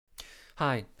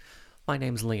Hi, my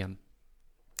name's Liam.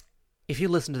 If you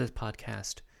listen to this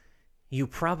podcast, you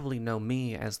probably know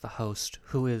me as the host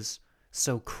who is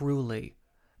so cruelly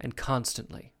and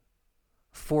constantly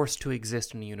forced to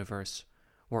exist in a universe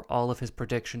where all of his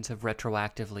predictions have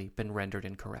retroactively been rendered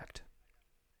incorrect.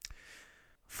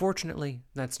 Fortunately,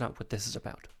 that's not what this is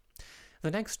about.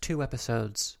 The next 2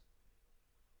 episodes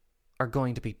are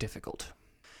going to be difficult.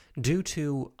 Due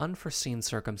to unforeseen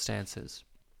circumstances,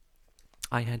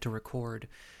 I had to record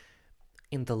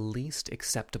in the least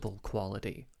acceptable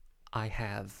quality I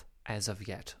have as of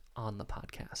yet on the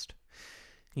podcast.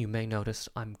 You may notice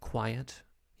I'm quiet.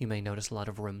 You may notice a lot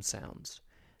of room sounds.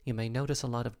 You may notice a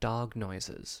lot of dog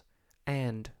noises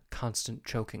and constant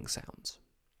choking sounds.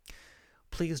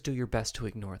 Please do your best to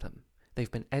ignore them.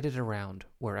 They've been edited around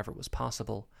wherever was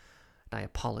possible, and I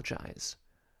apologize.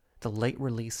 The late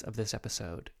release of this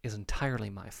episode is entirely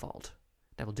my fault,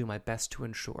 and I will do my best to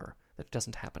ensure that it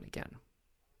doesn't happen again.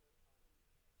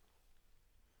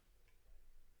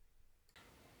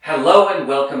 Hello and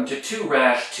welcome to Too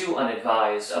Rash, Too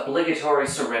Unadvised, obligatory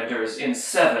surrenders in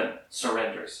 7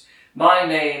 surrenders. My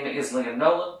name is Liam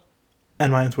Nolan.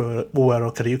 And mine's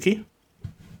Uero Kariuki.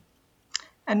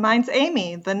 And mine's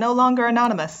Amy, the no longer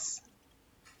anonymous.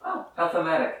 Oh, how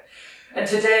thematic. And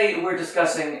today we're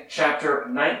discussing Chapter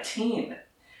 19.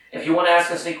 If you want to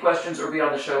ask us any questions or be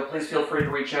on the show, please feel free to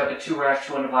reach out at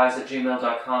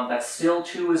toorashtoounadvised@gmail.com. That's still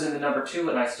 2 is in the number 2,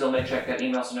 and I still may check that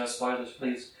email, so no spoilers,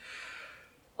 please.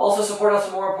 Also support us,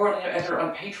 and more importantly, enter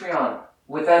on Patreon.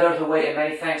 With that out of the way, and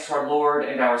many thanks to our Lord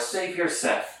and our Savior,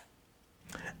 Seth.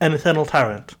 An eternal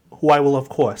tyrant, who I will, of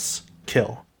course,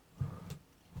 kill.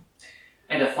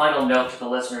 And a final note to the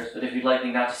listeners that if you'd like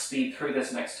me not to speed through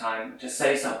this next time, to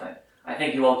say something. I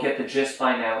think you all get the gist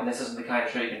by now, and this isn't the kind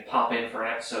of show you can pop in for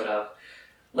an episode of.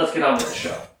 Let's get on with the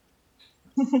show.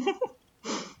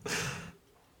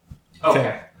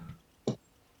 Okay.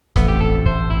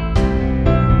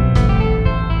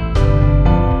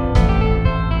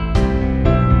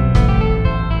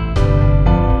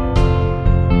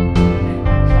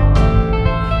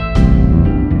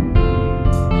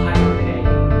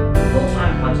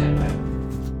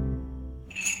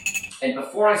 And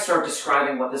before I start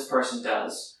describing what this person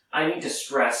does, I need to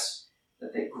stress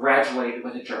that they graduated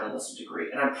with a journalism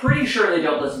degree. And I'm pretty sure they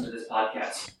don't listen to this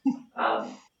podcast.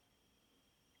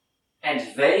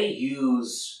 And they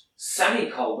use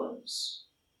semicolons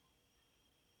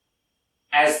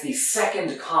as the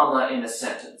second comma in a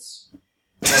sentence.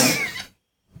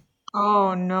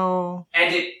 Oh, no.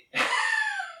 And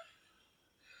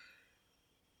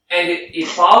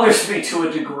it bothers me to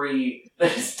a degree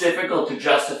that is difficult to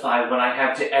justify when I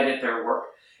have to edit their work.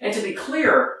 And to be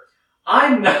clear,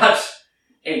 I'm not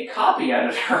a copy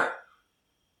editor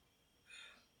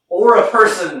or a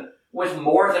person with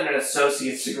more than an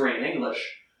associate's degree in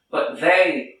English, but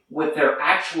they, with their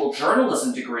actual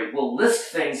journalism degree, will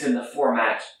list things in the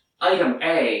format item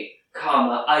A,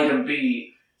 comma, item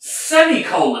B,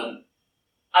 semicolon,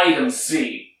 item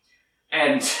C.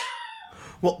 And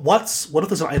Well, what if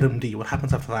there's an item D? What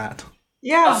happens after that?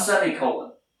 Yeah. a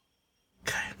semicolon.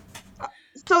 Okay.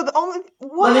 So the only...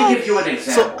 What? Let me give you an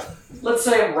example. Let's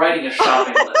say I'm writing a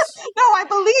shopping list. No, I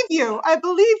believe you. I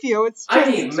believe you. It's just... I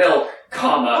need milk,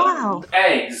 comma, Wow.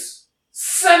 eggs,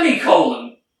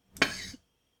 semicolon,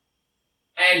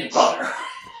 and butter.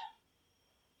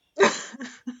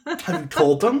 Have you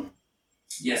told them?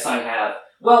 Yes, I have.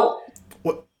 Well,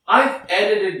 What? I've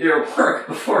edited their work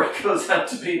before it goes out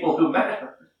to people who matter.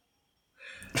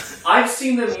 I've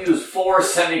seen them use 4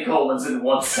 semicolons in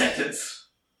one sentence.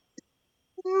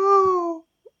 No.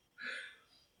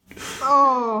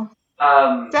 Oh.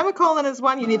 Semicolon is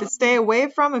one you need to stay away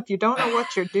from if you don't know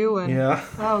what you're doing. Yeah.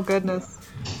 Oh, goodness.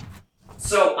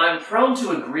 So I'm prone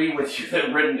to agree with you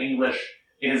that written English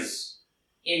is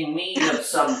in need of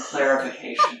some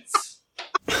clarifications.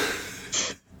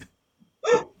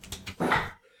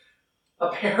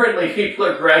 Apparently people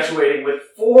are graduating with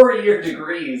 4-year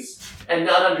degrees and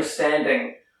not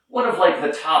understanding one of, like,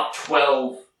 the top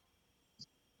 12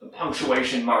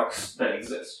 punctuation marks that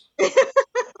exist.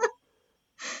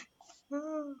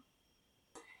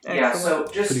 Yeah, so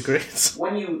Pretty just great.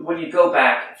 when you go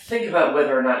back, think about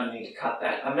whether or not you need to cut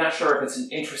that. I'm not sure if it's an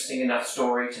interesting enough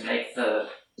story to make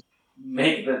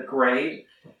the grade.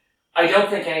 I don't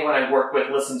think anyone I work with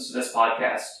listens to this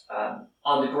podcast,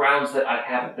 on the grounds that I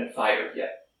haven't been fired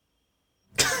yet.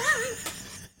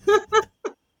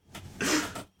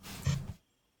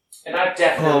 And I've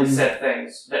definitely said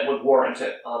things that would warrant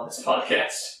it on this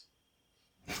podcast.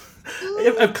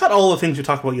 I've cut all the things you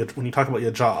talk about when you talk about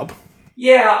your job.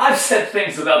 Yeah, I've said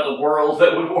things about the world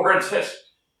that would warrant it.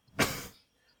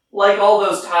 Like all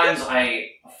those times I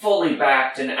fully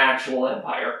backed an actual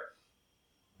empire.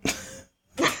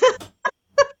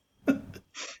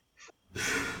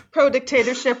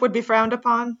 Pro-dictatorship would be frowned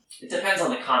upon. It depends on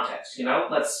the context, you know?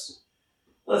 Let's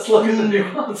look at the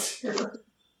nuance here.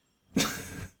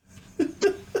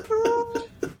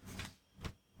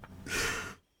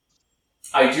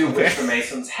 I do wish the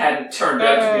Masons hadn't turned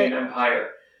out to be an empire,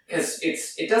 because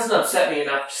it doesn't upset me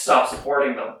enough to stop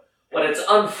supporting them, but it's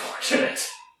unfortunate.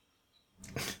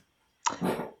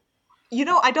 You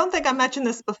know, I don't think I mentioned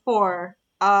this before.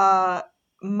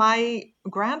 My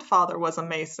grandfather was a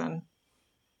Mason.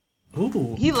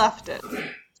 Ooh. He left it.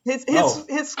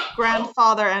 His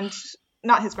grandfather and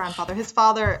not his grandfather, his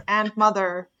father and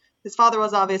mother. His father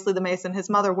was obviously the Mason. His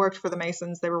mother worked for the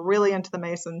Masons. They were really into the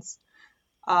Masons.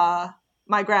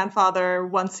 My grandfather,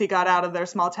 once he got out of their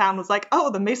small town, was like, "Oh,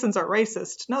 the Masons are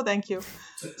racist. No, thank you."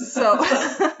 So,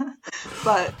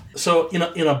 so in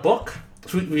a book,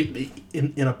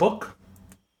 in a book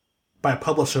by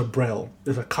publisher Brill,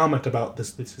 there's a comment about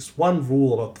this. There's this one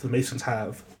rule about the Masons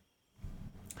have.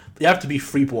 They have to be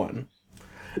freeborn.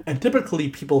 And typically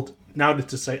people now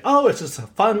just say, oh, it's just a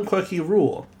fun, quirky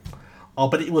rule. Oh,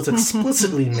 but it was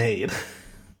explicitly made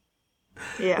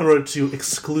in order to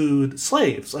exclude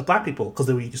slaves, like black people, because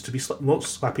they used to be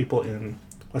most black people in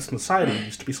Western society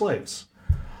used to be slaves.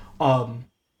 But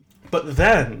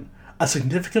then a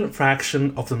significant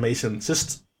fraction of the Masons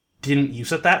just didn't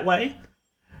use it that way.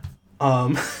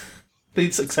 They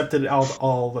just accepted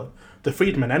all the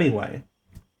freedmen anyway.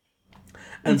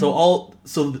 And for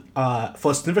a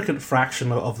significant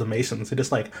fraction of the Masons, they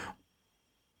just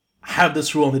have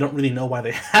this rule and they don't really know why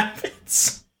they have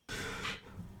it.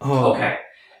 Okay.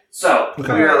 So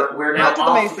we're now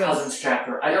off the Cousins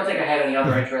chapter. I don't think I had any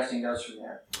other interesting notes from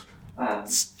there.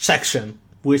 Section,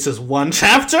 which is one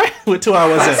chapter with 2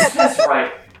 hours in. That's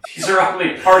right. These are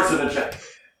only parts of the chapter.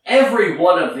 Every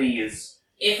one of these,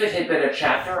 if it had been a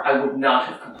chapter, I would not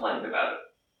have complained about it.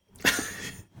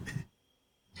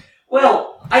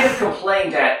 Well, I'd have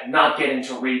complained at not getting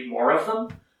to read more of them,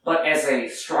 but as a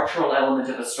structural element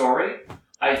of a story,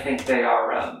 I think they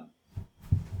are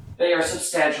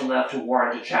substantial enough to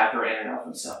warrant a chapter in and of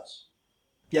themselves.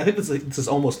 Yeah, I think this is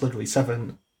almost literally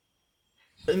 7.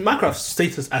 Minecraft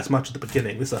states this as much at the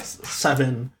beginning. This is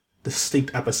 7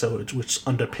 distinct episodes which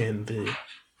underpin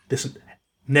this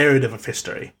narrative of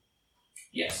history.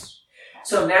 Yes.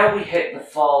 So now we hit the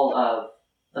fall of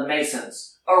the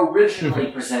Masons, originally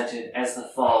presented as the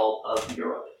fall of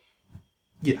Europe.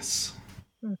 Yes.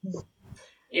 Mm-hmm.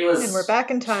 It was, and we're back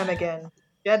in time again.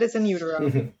 Jed is in utero.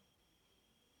 Mm-hmm.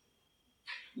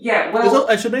 Yeah, well...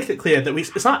 I should make it clear that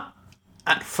it's not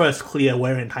at first clear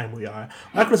where in time we are.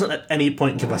 Michael doesn't at any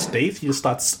point give us dates. He just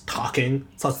starts talking,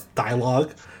 starts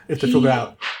dialogue. You have to figure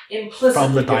out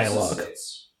from the dialogue.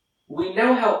 We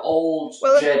know how old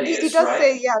Jed is, he does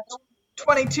right? say,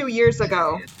 22 years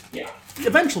ago. Yeah.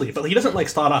 Eventually, but he doesn't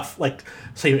start off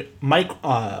say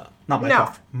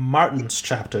Martin's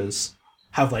chapters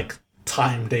have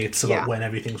time dates about when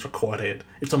everything's recorded.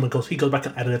 If someone he goes back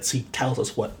and edits, he tells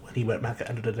us when he went back and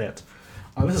edited it.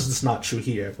 This is just not true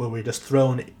here, where we're just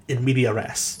thrown in media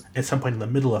res. At some point in the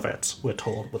middle of it, we're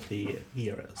told what the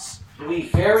year is. We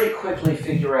very quickly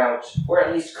figure out, or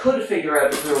at least could figure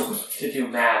out to do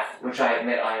math, which I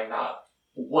admit I am not,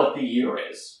 what the year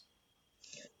is.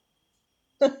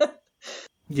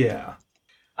 Yeah.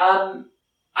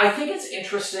 I think it's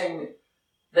interesting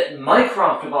that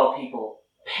Mycroft, of all people,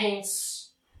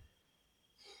 paints...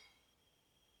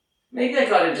 Maybe I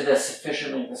got into this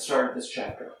sufficiently at the start of this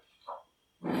chapter.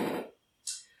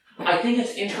 I think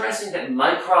it's interesting that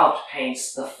Mycroft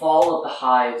paints the fall of the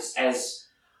Hives as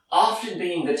often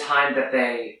being the time that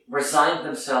they resigned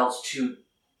themselves to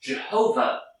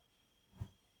Jehovah,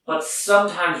 but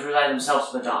sometimes resign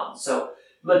themselves to Madame. So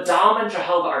Madame and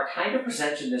Jehovah are kind of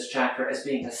presented in this chapter as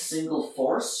being a single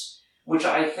force, which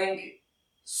I think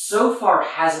so far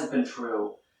hasn't been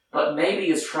true, but maybe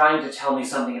is trying to tell me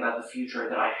something about the future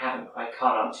that I haven't quite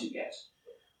caught on to yet.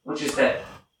 Which is that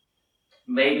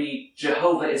maybe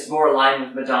Jehovah is more aligned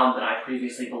with Madame than I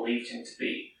previously believed him to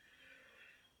be.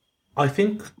 I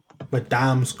think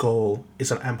Madame's goal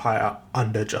is an empire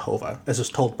under Jehovah, as is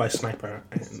told by Sniper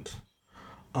and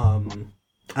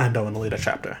Ando in a later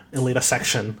chapter, in a later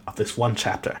section of this one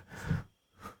chapter.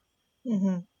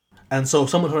 Mm-hmm. And so if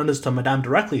someone surrenders to Madame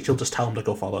directly, she'll just tell him to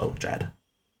go follow Jed.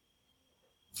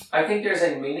 I think there's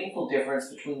a meaningful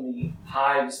difference between the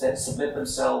Hives that submit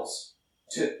themselves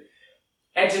to...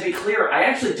 And to be clear, I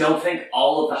actually don't think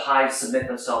all of the Hives submit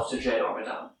themselves to Jed or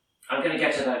Madame. I'm going to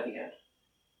get to that at the end.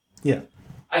 Yeah.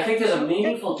 I think there's a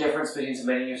meaningful difference between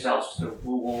submitting yourselves to the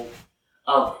rule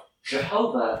of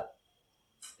Jehovah,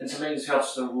 and something that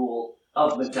helps the rule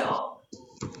of Madame.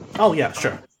 Oh, yeah,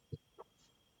 sure.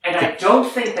 And I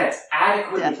don't think that's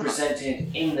adequately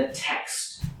presented in the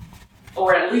text.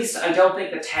 Or at least I don't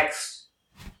think the text,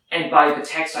 and by the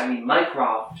text I mean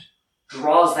Mycroft,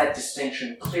 draws that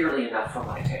distinction clearly enough for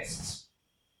my tastes.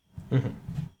 Mm-hmm.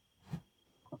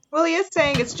 Well, he is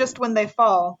saying it's just when they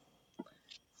fall.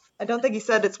 I don't think he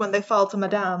said it's when they fall to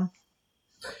Madame.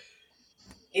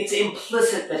 It's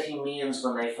implicit that he means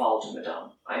when they fall to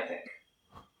Madame, I think.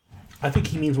 I think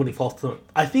he means when he falls to...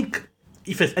 I think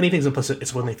if anything's implicit,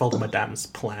 it's when they fall to Madame's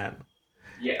plan.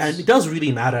 Yes. And it does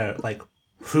really matter, like,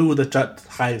 who the Jet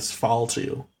Hives fall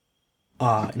to,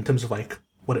 in terms of, like,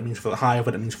 what it means for the Hive,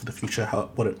 what it means for the future,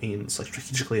 what it means, like,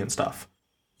 strategically and stuff.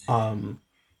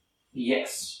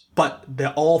 Yes. But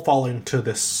they're all falling to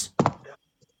this plan.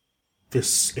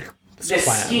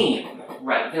 Scheme,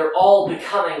 right. They're all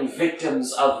becoming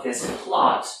victims of this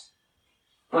plot.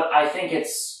 But I think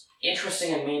it's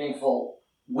interesting and meaningful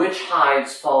which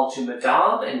hives fall to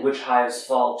Madame and which hives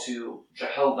fall to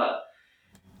Jehovah.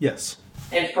 Yes.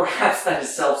 And perhaps that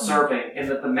is self-serving in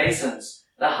that the Masons,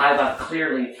 the hive I've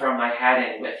clearly thrown my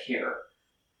hat in with here,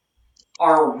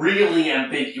 are really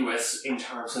ambiguous in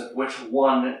terms of which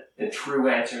one the true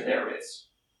answer there is.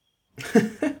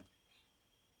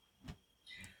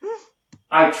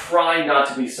 I try not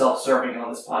to be self-serving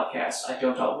on this podcast. I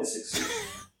don't always succeed.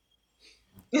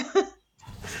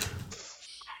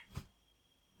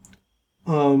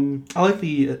 I like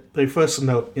the first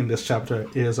note in this chapter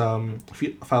is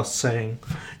Faust saying,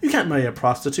 "You can't marry a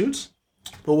prostitute."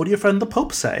 But what do your friend the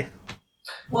Pope say?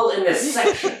 Well, in this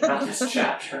section, not this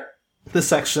chapter. This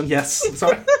section, yes.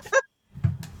 Sorry.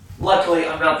 Luckily,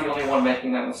 I'm not the only one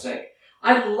making that mistake.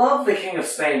 I love the King of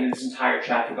Spain in this entire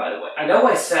chapter, by the way. I know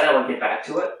I said I would get back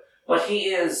to it, but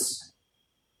he's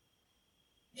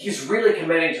really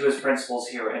committing to his principles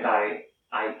here, and I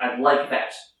like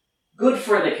that. Good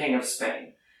for the King of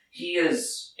Spain. He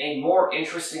is a more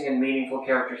interesting and meaningful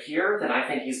character here than I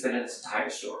think he's been in this entire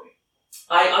story.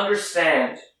 I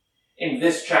understand, in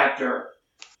this chapter,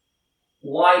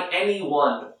 why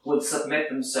anyone would submit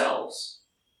themselves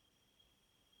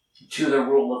to the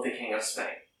rule of the King of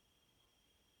Spain.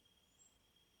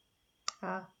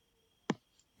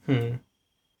 And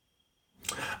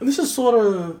this is sort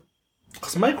of...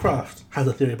 Because Mycroft has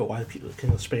a theory about why the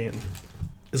King of Spain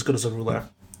is good as a ruler.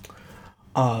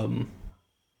 It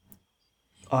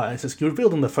says, you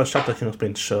revealed in the first chapter the King of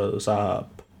Spain shows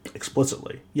up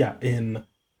explicitly. Yeah, in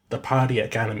the party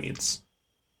at Ganymede's.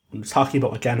 When it's talking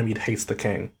about why Ganymede hates the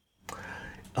king.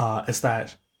 Is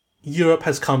that Europe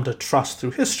has come to trust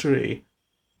through history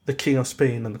the King of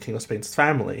Spain and the King of Spain's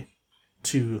family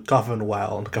to govern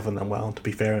well and govern them well and to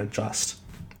be fair and just.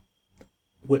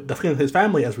 With the King of his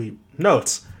family, as we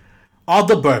note, are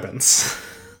the Bourbons.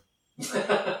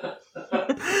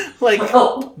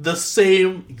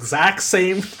 The exact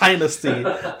same dynasty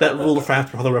that ruled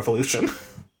France before the Revolution.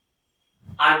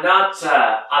 I'm not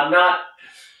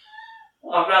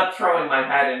throwing my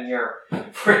hat in here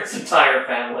for its entire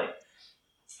family.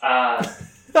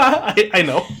 I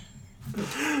know.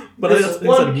 But this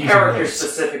one character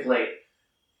specifically,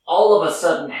 all of a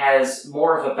sudden has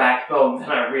more of a backbone than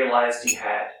I realized he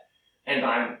had. And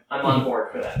I'm on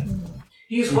board for that.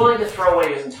 He's willing to throw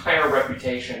away his entire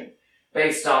reputation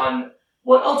based on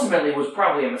what ultimately was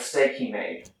probably a mistake he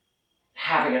made,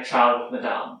 having a child with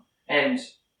Madame. And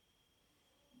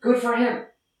good for him.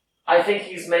 I think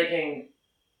he's making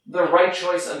the right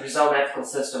choice under his own ethical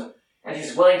system, and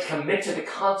he's willing to commit to the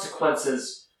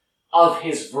consequences of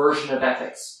his version of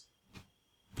ethics,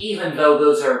 even though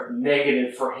those are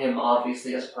negative for him,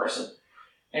 obviously, as a person.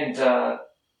 And,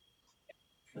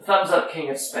 thumbs up, King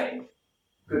of Spain.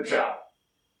 Good job.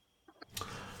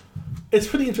 It's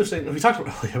pretty interesting. We talked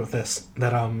earlier about this,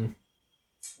 that,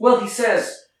 Well, he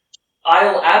says,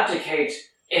 I'll abdicate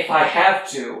if I have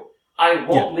to. I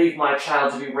won't leave my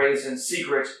child to be raised in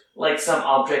secret like some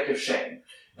object of shame.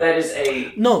 That is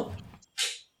a... No.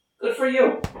 Good for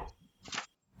you.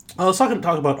 I was talk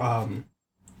about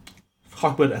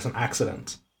it as an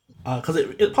accident. Because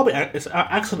it's an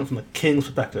accident from the king's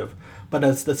perspective, but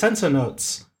as the censor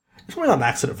notes, it's probably not an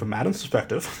accident from Madame's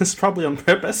perspective. This is probably on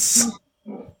purpose.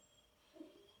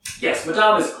 Yes,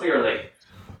 Madame has clearly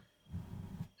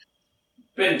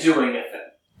been doing it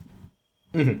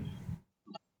then. Mm-hmm.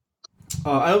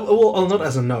 I'll note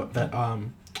as a note that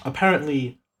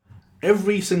apparently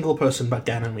every single person but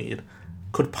Ganymede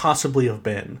could possibly have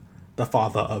been the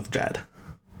father of Jed.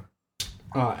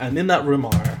 And in that room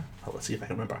are... let's see if I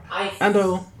can remember.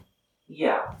 Ando.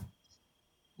 Yeah.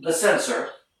 The censor.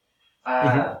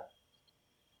 The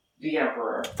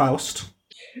Emperor. Faust.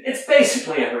 It's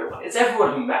basically everyone. It's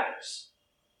everyone who matters.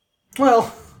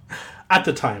 Well, at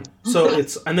the time. So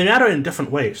it's... And they matter in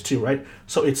different ways, too, right?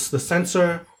 So it's the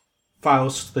censor,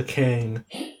 Faust, the king,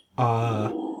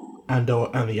 and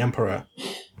the emperor.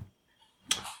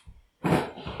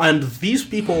 And these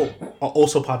people are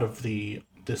also part of the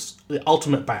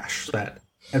ultimate bash that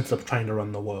ends up trying to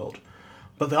run the world.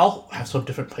 But they all have sort of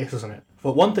different places in it.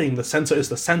 For one thing, the censor is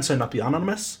the censor, not the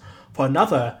anonymous. For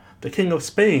another, the King of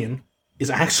Spain is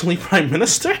actually Prime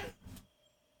Minister.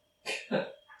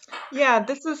 Yeah,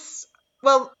 this is...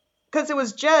 Well, because it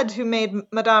was Jed who made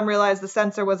Madame realize the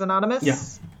censor was anonymous. Yeah.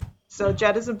 So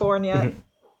Jed isn't born yet.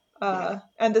 Mm-hmm.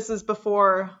 And this is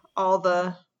before all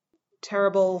the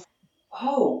terrible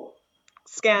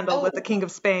scandal with the King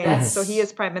of Spain. So he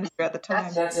is Prime Minister at the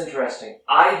time. That's interesting.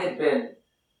 I had been...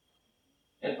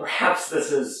 And perhaps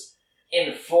this is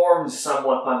informed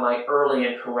somewhat by my early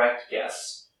and correct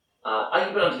guess. I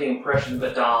had been under the impression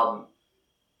that Madame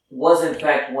was in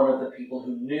fact one of the people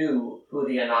who knew who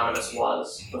the Anonymous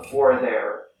was before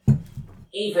their,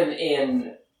 even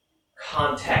in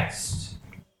context,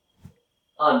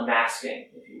 unmasking,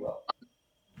 if you will.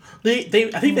 I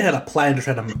think they had a plan to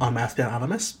try to unmask the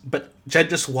Anonymous, but Jed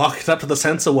just walked up to the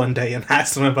censor one day and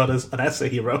asked him about an essay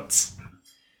he wrote.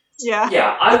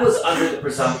 Yeah, I was under the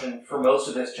presumption for most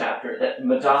of this chapter that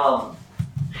Madame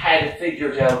had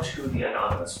figured out who the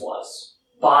Anonymous was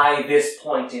by this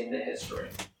point in the history.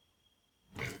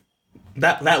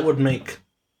 That would make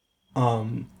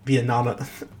Madame the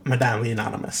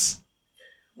Anonymous.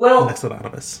 Well, the next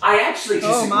Anonymous. I actually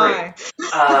disagree. Oh my.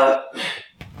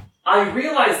 I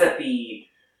realize that the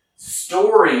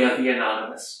story of the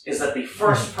Anonymous is that the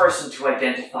first person to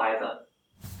identify them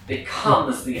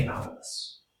becomes the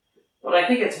Anonymous. But I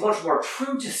think it's much more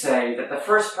true to say that the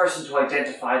first person to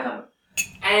identify them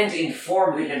and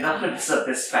inform the Anonymous of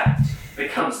this fact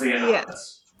becomes the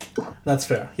Anonymous. Yeah. That's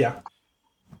fair, yeah.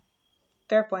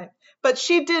 Fair point. But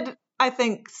she did, I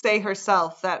think, say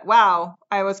herself that, wow,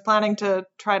 I was planning to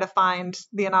try to find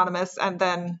the Anonymous, and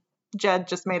then Jed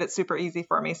just made it super easy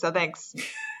for me, so thanks.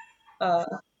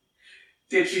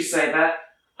 Did she say that?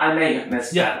 I may have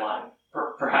missed that line.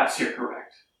 Perhaps you're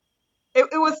correct. It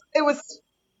was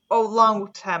a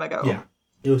long time ago. Yeah.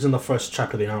 It was in the first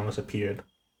chapter the Anonymous appeared.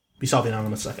 We saw the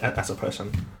Anonymous as a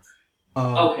person.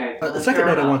 Okay. The second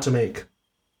note I want to make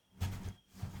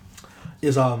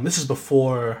is this is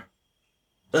before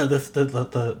the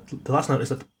last note is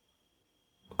that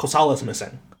Kosala is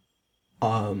missing.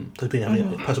 To be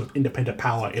a person with independent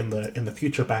power in the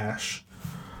future bash.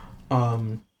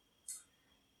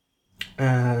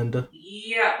 And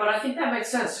yeah, but I think that makes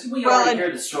sense. Didn't we already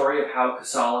hear the story of how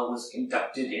Kosala was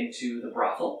inducted into the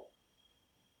brothel?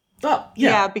 Oh, yeah.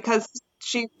 Yeah, because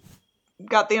she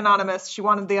got the Anonymous. She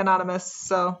wanted the Anonymous,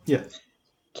 so yeah,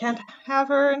 can't have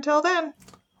her until then.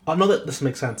 I know that this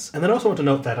makes sense. And then I also want to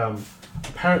note that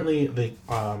apparently the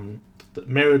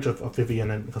marriage of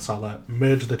Vivian and Kosala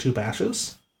merged the two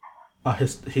bashes.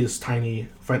 His tiny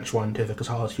French one to the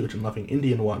Kosala's huge and loving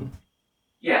Indian one.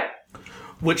 Yeah.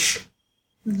 Which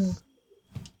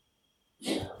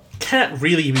can't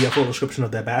really be a full description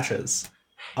of their bashes.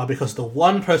 Because the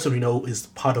one person we know is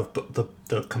part of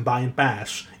the combined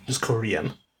bash is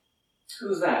Korean.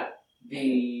 Who's that?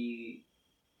 The...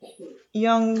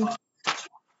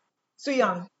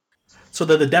 Su-young. So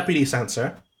they're the deputy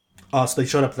censor. So they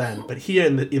showed up then. But here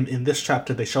in this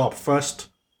chapter, they show up first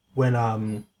when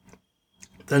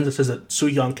then it says that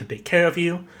Su-young can take care of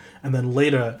you. And then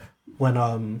later when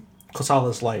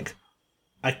Kosala's like,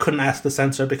 I couldn't ask the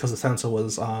censor because the censor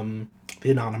was the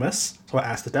Anonymous. So I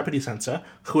asked the deputy censor,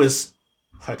 who is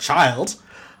her child,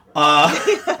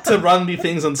 to run the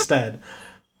things instead.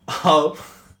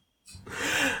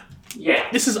 Yeah.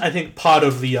 This is, I think, part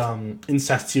of the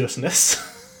incestuousness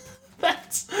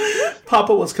that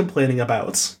Papa was complaining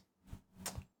about.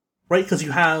 Right? Because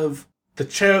you have the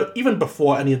chair, even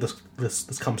before any of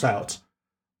this comes out,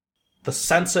 the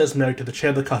censor is married to the chair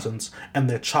of the cousins, and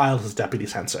their child is deputy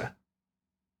censor.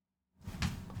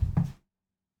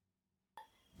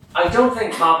 I don't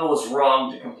think Papa was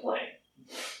wrong to complain.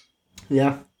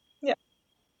 Yeah. Yeah.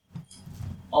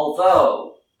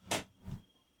 Although,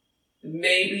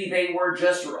 maybe they were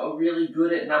just really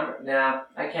good at number... Nah,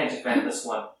 I can't defend this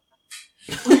one.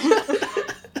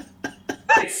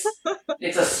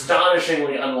 It's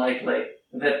astonishingly unlikely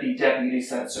that the deputy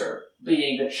censor,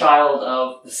 being the child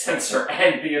of the censor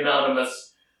and the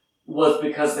Anonymous, was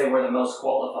because they were the most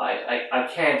qualified. I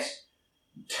can't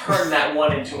turn that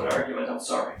one into an argument, I'm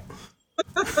sorry.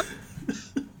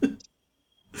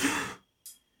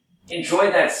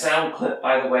 Enjoy that sound clip,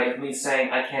 by the way, of me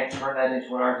saying I can't turn that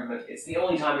into an argument. It's the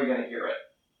only time you're going to hear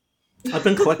it. I've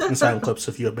been collecting sound clips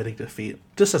of you admitting defeat,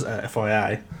 just as a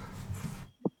FYI.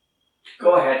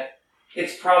 Go ahead.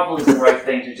 It's probably the right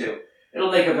thing to do.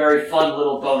 It'll make a very fun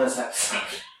little bonus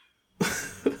episode.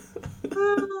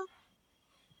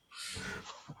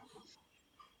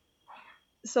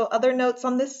 So, other notes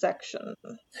on this section?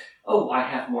 Oh, I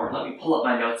have more. Let me pull up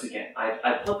my notes again.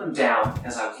 I put them down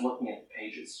as I was looking at the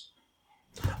pages.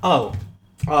 Oh,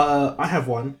 I have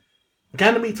one.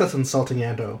 Ganymede is insulting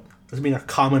Ando as being a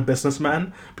common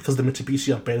businessman because the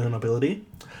Mitsubishi are better than nobility.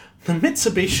 The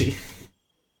Mitsubishi...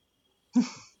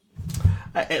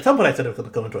 At some point I said I was going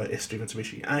to go into a history of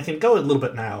Mitsubishi. I can go a little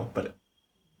bit now, but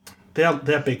they're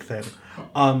a big thing.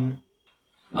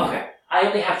 Okay, I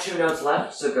only have 2 notes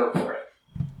left, so go for it.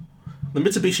 The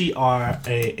Mitsubishi are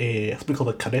something called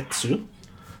a karetsu.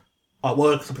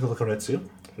 Something called a karetsu.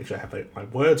 Make sure I have my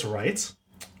words right.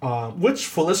 Which,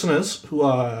 for those listeners who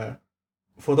are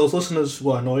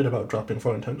annoyed about dropping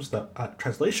foreign terms, that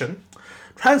translation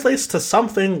translates to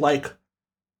something like.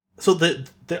 So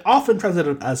they're often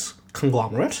translated as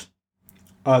conglomerate.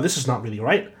 This is not really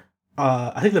right.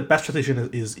 I think the best translation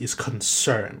is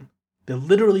concern. There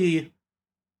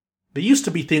used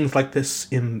to be things like this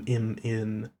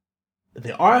in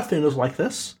there are things like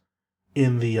this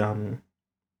in the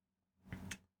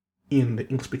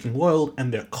English-speaking world,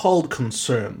 and they're called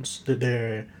concerns.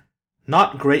 They're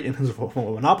not great in terms of from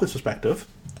a monopoly perspective,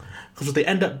 because what they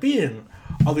end up being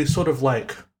are these sort of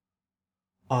like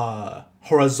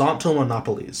horizontal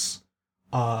monopolies.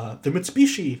 The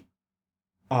Mitsubishi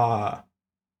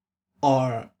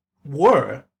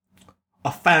were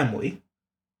a family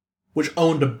which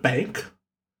owned a bank,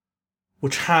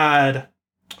 which had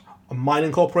a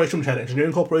mining corporation, which had an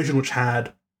engineering corporation, which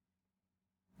had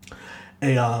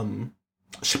a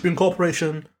shipping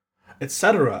corporation,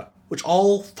 etc., which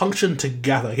all functioned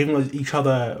together, giving each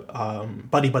other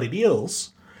buddy-buddy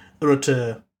deals in order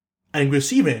to, and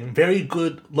receiving very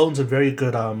good loans and very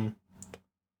good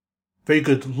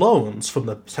loans from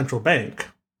the central bank,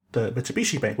 the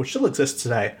Mitsubishi Bank, which still exists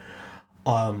today,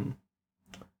 in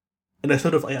a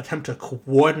sort of attempt to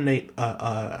coordinate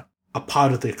a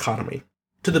part of the economy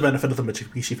to the benefit of the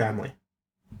Mitsubishi family.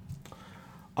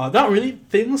 Not really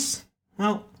things.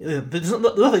 Well, there's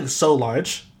nothing so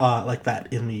large like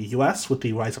that in the U.S. with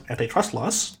the rise of antitrust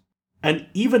laws, and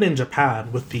even in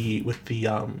Japan with the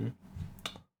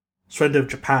surrender of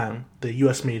Japan, the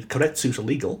U.S. made karetsus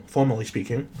illegal, formally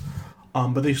speaking.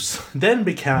 But they then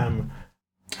became,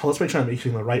 let's make sure I'm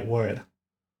using the right word.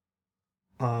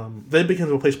 Then became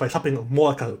replaced by something more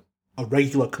like a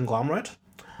regular conglomerate,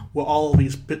 where all of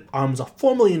these arms are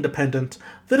formally independent.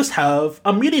 They just have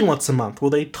a meeting once a month where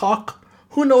they talk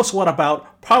who knows what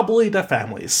about, probably their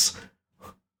families.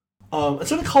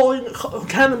 Instead of calling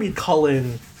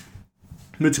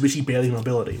Mitsubishi barely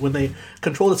nobility, when they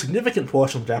controlled a significant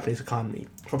portion of the Japanese economy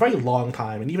for a very long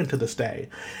time, and even to this day,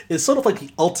 is sort of like the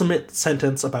ultimate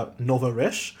sentence about Nova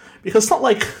rich, because it's not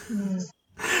like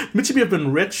Mitsubishi have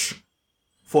been rich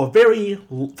for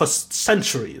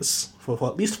centuries, for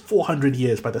at least 400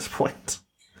 years by this point.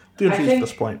 300 years at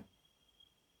this point.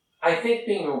 I think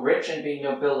being rich and being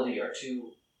nobility are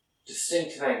 2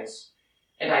 distinct things,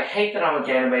 and I hate that I'm on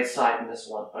Ganymede's side in this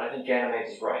one, but I think Ganymede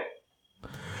is right.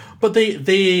 But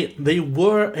they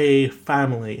were a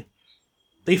family.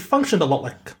 They functioned a lot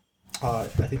like I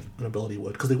think nobility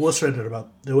would, because they were surrendered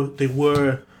they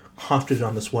were concentrated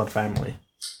on this one family.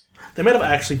 They might have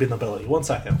actually been nobility. 1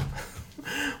 second.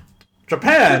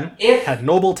 Japan had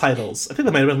noble titles. I think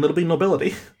they might have been literally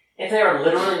nobility. If they are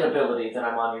literally nobility, then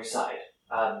I'm on your side.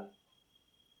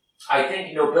 I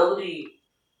think nobility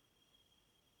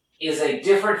is a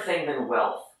different thing than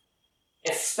wealth,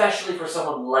 especially for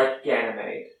someone like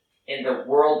Ganymede in the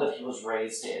world that he was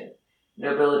raised in.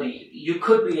 Nobility, you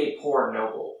could be a poor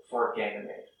noble for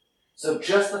Ganymede. So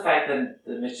just the fact that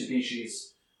the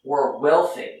Mitsubishis were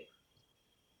wealthy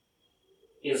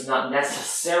is not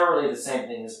necessarily the same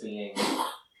thing as being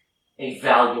a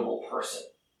valuable person.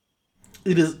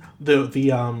 It is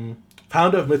the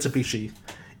founder of Mitsubishi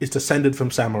is descended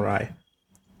from samurai.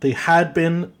 They had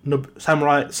been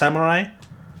samurai,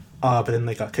 but then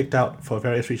they got kicked out for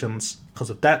various reasons because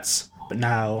of debts. But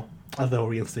now they were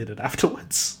reinstated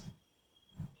afterwards.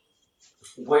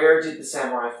 Where did the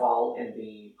samurai fall in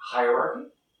the hierarchy?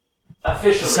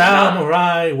 Officially,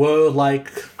 samurai were like.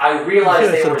 I realize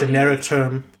they were a generic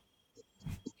term.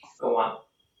 Go on.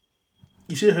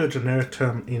 You see a generic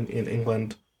term in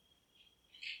England.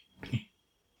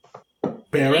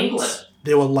 Barons. In England?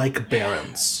 They were like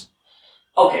barons.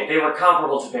 Okay, they were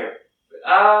comparable to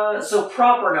barons. So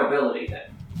proper nobility then.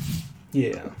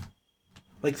 Yeah.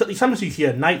 Like sometimes you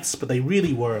hear knights, but they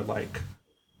really were like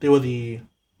they were the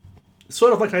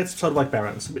Sort of like knights, sort of like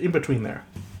barons, in between there.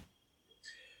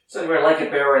 So you were like a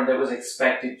baron that was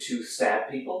expected to stab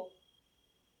people?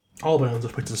 All barons are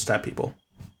expected to stab people.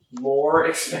 More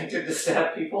expected to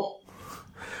stab people?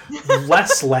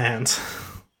 Less land.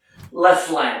 Less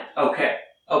land. Okay.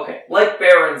 Like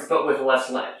barons, but with less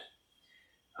land.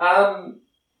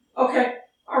 Okay.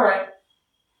 Alright.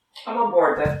 I'm on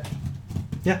board then.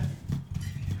 Yeah.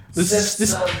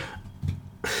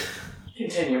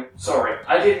 Continue. Sorry.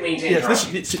 I didn't mean to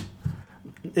interrupt.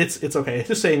 It's okay. It's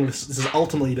just saying this is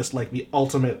ultimately just like the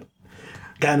ultimate.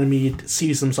 Ganymede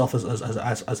sees himself as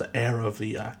an heir of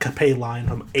the Capet line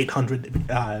from 800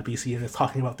 BC, and is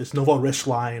talking about this Novorish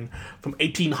line from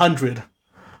 1800.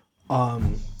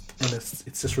 And it's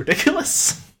just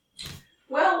ridiculous.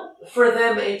 Well, for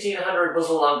them, 1800 was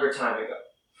a longer time ago.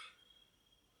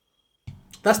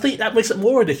 That makes it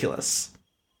more ridiculous.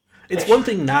 It's one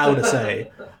thing now to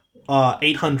say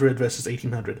 800 versus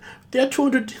 1800. They're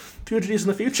 200 years in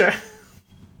the future.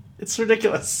 It's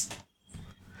ridiculous.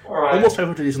 Right. Almost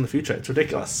 500 years in the future. It's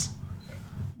ridiculous.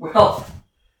 Well,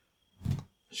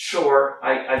 sure.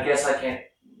 I guess I can't.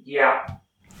 Yeah.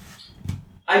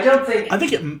 I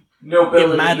think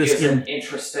nobility matters isn't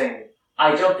interesting.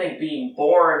 I don't think being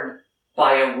born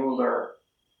by a ruler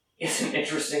is an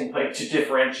interesting way to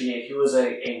differentiate who is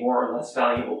a more or less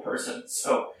valuable person.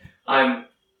 So I'm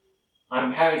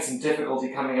having some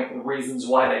difficulty coming up with reasons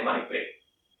why they might be.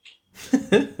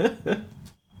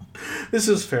 This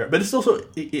is fair, but it's also, I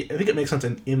think it makes sense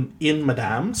in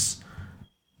Madame's,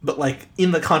 but like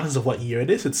in the context of what year it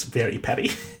is, it's very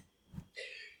petty.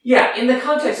 Yeah, in the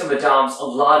context of Madame's, a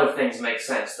lot of things make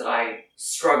sense that I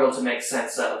struggle to make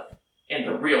sense of in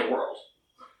the real world.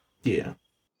 Yeah.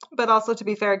 But also, to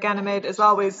be fair, Ganymede is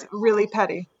always really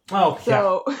petty. Oh,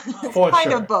 so, yeah. For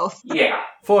kind sure. of both. Yeah.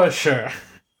 For sure.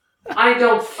 I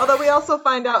don't... Although we also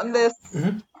find out in this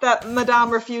that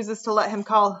Madame refuses to let him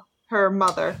call her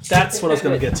mother. That's what I was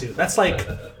going to get to. That's like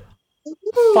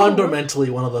fundamentally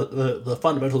one of the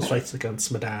fundamental strikes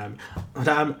against Madame.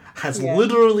 Madame has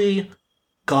literally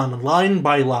gone line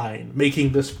by line,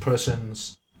 making this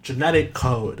person's genetic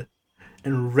code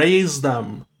and raised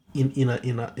them in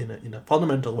a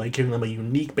fundamental way, giving them a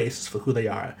unique basis for who they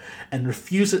are, and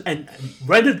refuses and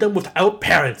rendered them without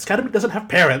parents. Ganymede doesn't have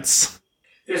parents.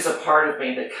 There's a part of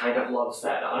me that kind of loves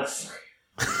that, honestly.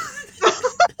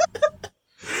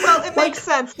 Well, it makes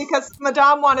sense because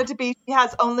Madame wanted to be. She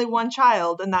has only one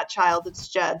child, and that child is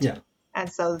Jed. Yeah.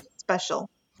 And so special.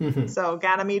 Mm-hmm. So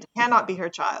Ganymede cannot be her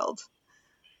child,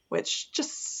 which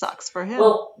just sucks for him.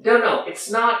 Well, no, it's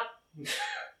not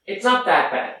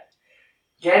that bad.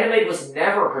 Ganymede was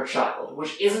never her child,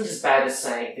 which isn't as bad as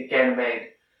saying that Ganymede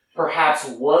perhaps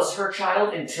was her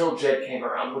child until Jed came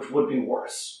around, which would be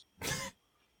worse.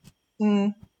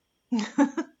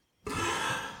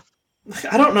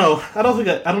 I don't know. I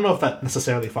don't know if that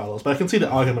necessarily follows, but I can see the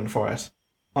argument for it.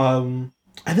 And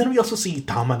then we also see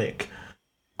Dominic,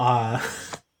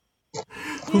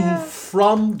 who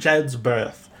from Jed's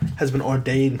birth has been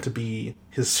ordained to be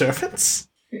his servants.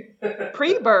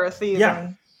 Pre-birth, even.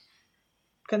 Yeah.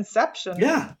 Conception.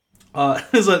 Yeah.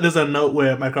 There's a note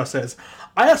where Mycroft says,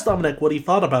 I asked Dominic what he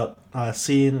thought about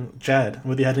seeing Jed, and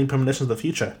whether he had any premonitions of the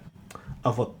future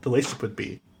of what the relationship would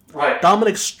be. Right.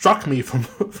 Dominic struck me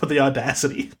for the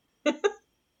audacity.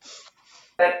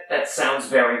 That sounds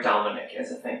very Dominic as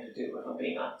a thing to do, if I'm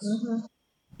being honest. Mm-hmm.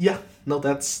 Yeah, no,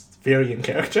 that's very in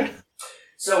character.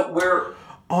 So we're...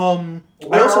 I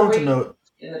also want to note...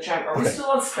 In the chat, are we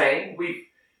still on Spain?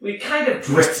 We kind of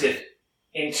drifted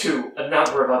into a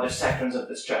number of other sections of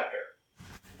this chapter.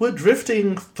 We're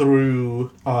drifting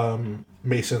through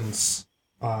Mason's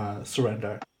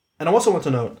surrender. And I also want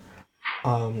to note,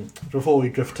 before we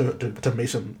drift to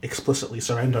Mason explicitly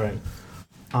surrendering,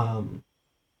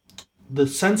 the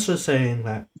censor saying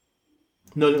that,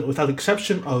 no, without the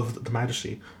exception of the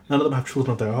Majesty, none of them have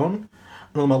children of their own.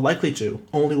 None of them are likely to.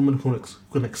 Only women who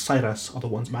can excite us are the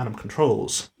ones Madame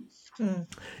controls.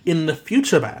 In the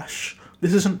future Bash,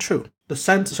 this isn't true. The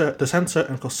censor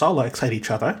and Kosala excite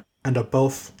each other, and are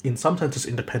both, in some senses,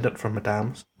 independent from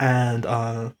Madame's. And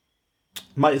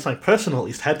it's my personal, at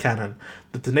least, headcanon,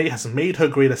 that Danae has made her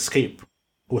great escape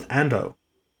with Ando,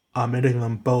 making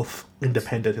them both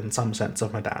independent in some sense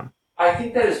of Madame. I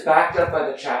think that is backed up by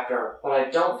the chapter, but I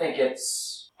don't think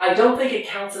it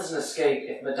counts as an escape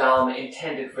if Madame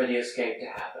intended for the escape to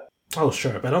happen. Oh,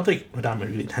 sure, but I don't think Madame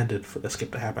really intended for the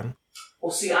escape to happen.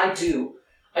 Well, see, I do.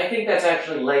 I think that's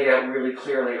actually laid out really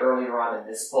clearly earlier on in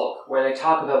this book, where they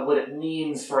talk about what it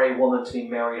means for a woman to be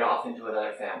married off into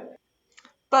another family.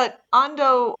 But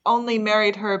Ando only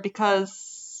married her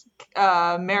because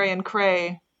Marion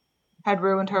Cray had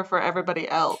ruined her for everybody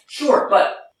else. Sure,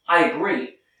 but I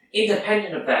agree.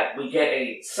 Independent of that, we get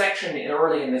a section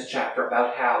early in this chapter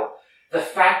about how the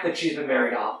fact that she's been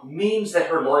married off means that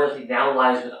her loyalty now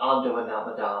lies with Ando and not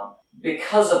Madame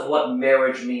because of what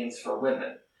marriage means for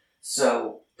women.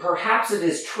 So perhaps it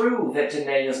is true that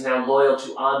Danae is now loyal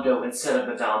to Ando instead of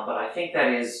Madame, but I think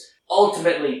that is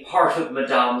ultimately part of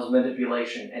Madame's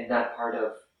manipulation and not part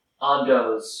of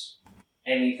Ando's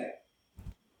anything.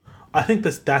 I think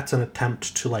that's an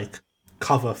attempt to, like,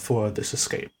 cover for this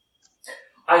escape.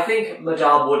 I think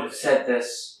Madame would have said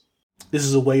this. This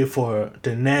is a way for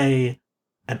Danae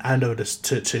and Ando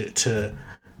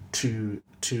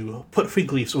to put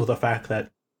fig leaves over the fact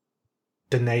that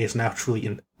Danae is now truly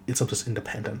in some sense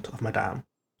independent of Madame.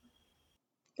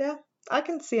 Yeah, I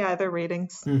can see either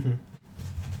readings. Mm-hmm.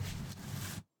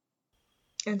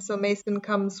 And so Mason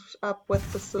comes up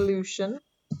with the solution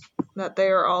that they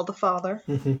are all the father,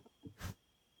 Mm-hmm.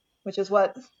 which is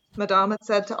what Madame had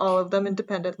said to all of them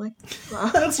independently.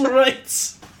 Wow. That's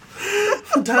right.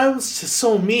 Madame's just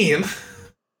so mean.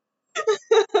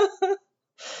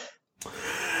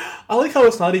 I like how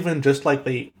it's not even just like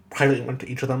they privately went to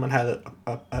each of them and had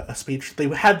a speech. They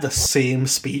had the same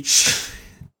speech.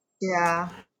 Yeah,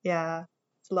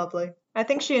 it's lovely. I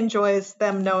think she enjoys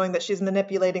them knowing that she's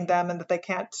manipulating them and that they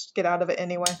can't get out of it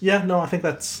anyway. Yeah, no, I think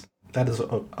that is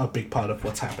a big part of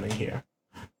what's happening here.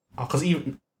 Because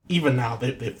even now,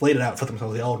 they've laid it out for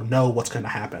themselves. They all know what's going to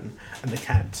happen, and they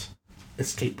can't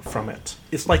escape from it.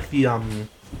 It's like the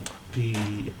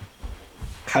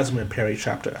Casimir Perry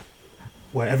chapter,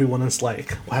 where everyone is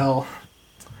like, well,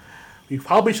 we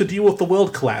probably should deal with the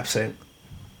world collapsing,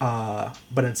 but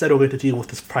instead we're going to deal with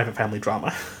this private family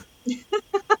drama.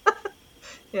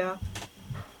 Yeah.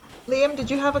 Liam, did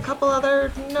you have a couple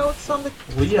other notes on the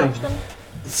Liam, section?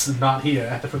 this is not here. I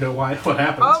have to figure out what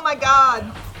happened. Oh my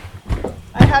god!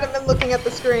 I hadn't been looking at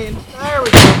the screen. There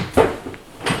we go.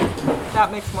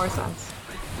 That makes more sense.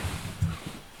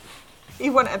 He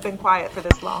wouldn't have been quiet for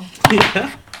this long.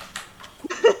 Yeah.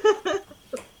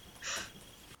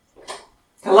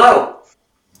 Hello!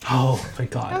 Oh,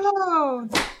 thank God. Hello!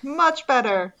 Much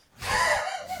better.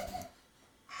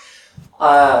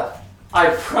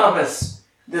 I promise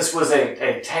this was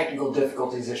a technical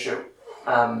difficulties issue.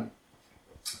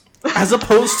 As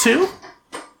opposed to?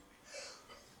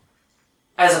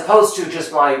 As opposed to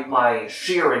just my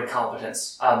sheer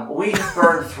incompetence. We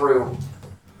burned through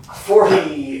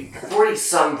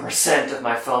 40-some% of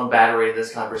my phone battery in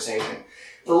this conversation.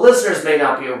 The listeners may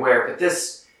not be aware, but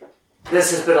this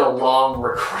has been a long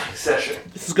recording session.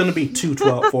 This is going to be two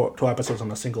episodes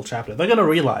on a single chapter. They're going to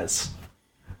realize.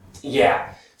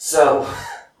 Yeah. So,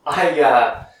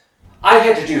 I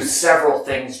had to do several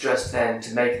things just then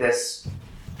to make this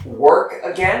work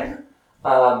again.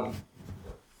 I'm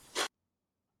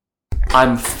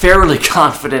fairly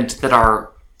confident that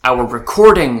our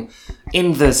recording,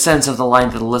 in the sense of the line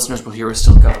that the listeners will hear, is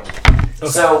still going. Okay.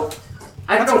 So,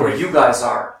 I don't know where you guys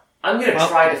are. I'm going to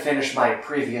try to finish my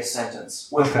previous sentence,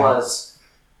 which was,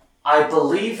 I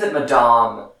believe that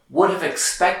Madame would have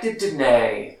expected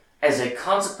Danae, as a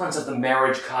consequence of the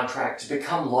marriage contract, to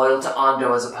become loyal to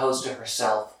Ando as opposed to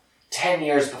herself 10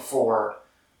 years before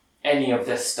any of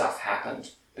this stuff happened,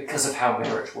 because of how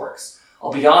marriage works.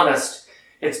 I'll be honest,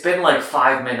 it's been like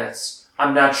 5 minutes.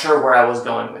 I'm not sure where I was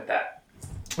going with that.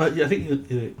 Yeah, I think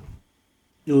it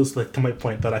was like to my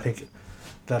point that I think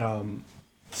that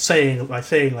saying that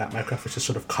Minecraft is just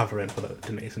sort of covering for the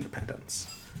Danae's independence.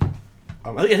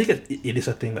 I think it is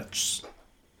a thing that's.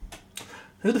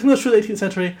 The thing that's true in the 18th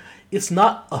century, it's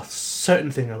not a certain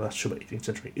thing that's true in the 18th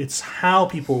century. It's how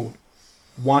people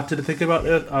wanted to think about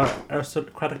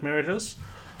aristocratic marriages.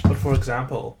 But for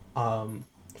example,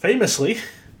 famously,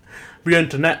 Marie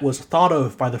Antoinette was thought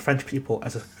of by the French people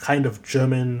as a kind of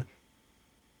German,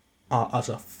 as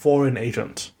a foreign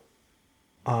agent.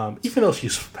 Even though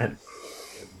she's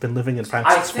been living in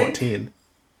France since 14.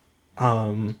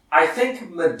 I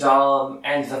think Madame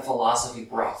and the philosophy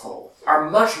brothel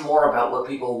are much more about what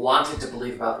people wanted to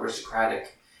believe about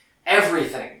aristocratic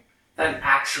everything than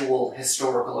actual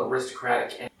historical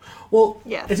aristocratic. Well,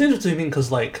 yes. It's interesting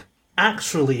because, like,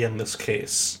 actually in this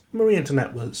case, Marie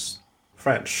Antoinette was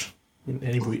French in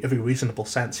every reasonable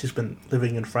sense. She's been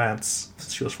living in France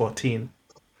since she was 14.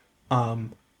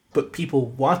 But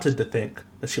people wanted to think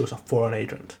that she was a foreign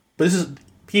agent. But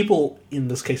people in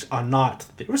this case are not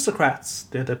the aristocrats.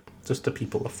 They're just the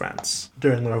people of France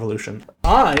during the Revolution.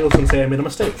 I was going to say I made a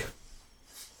mistake.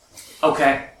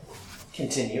 Okay.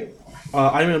 Continue.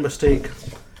 I made a mistake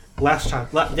last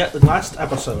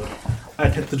episode. I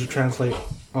attempted to translate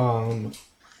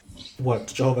what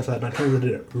Jehovah said, and I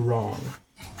translated it wrong.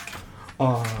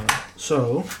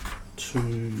 So,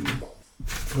 to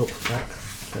go back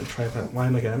and try that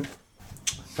line again,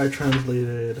 I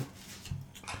translated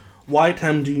Why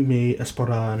tem du me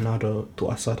esperanado tu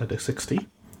asata de 60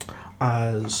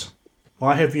 as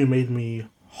Why have you made me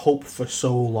hope for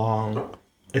so long,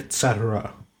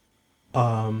 etc.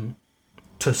 To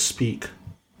say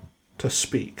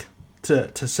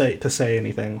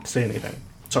anything.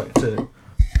 Sorry,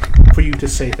 for you to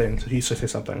say things, for you to say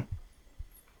something.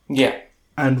 Yeah.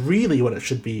 And really what it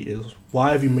should be is,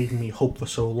 why have you made me hope for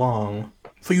so long?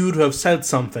 For you to have said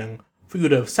something, for you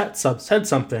to have said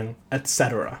something,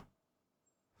 etc.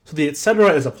 So the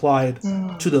etc. is applied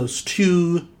to those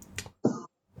two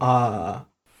verbs,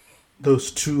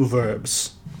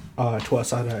 to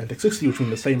asada and 60, which mean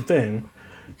the same thing.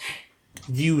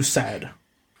 You said.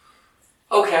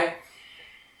 Okay.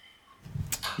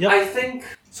 Yep. I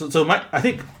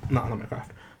think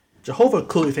Jehovah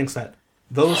clearly thinks that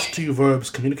those two verbs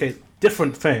communicate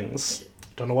different things.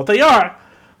 Don't know what they are.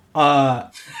 I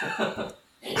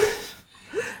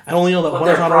only know that one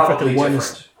is honorific and one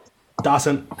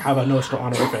doesn't have a notional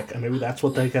honorific, and maybe that's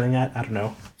what they're getting at. I don't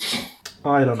know.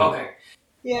 Okay.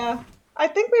 Yeah. I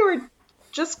think we were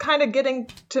just kind of getting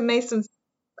to Mason's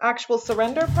actual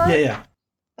surrender part. Yeah.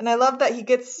 And I love that he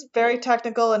gets very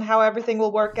technical and how everything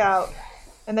will work out.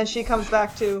 And then she comes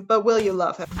back to, but will you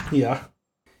love him? Yeah.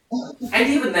 And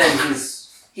even then,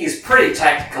 he's pretty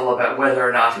technical about whether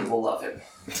or not he will love him.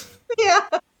 Yeah.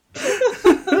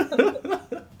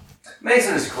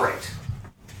 Mason is great.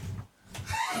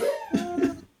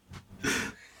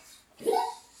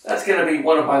 That's going to be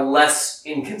one of my less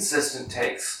inconsistent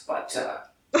takes, but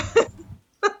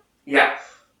yeah.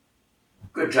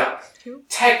 Good job.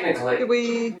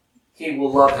 Technically, he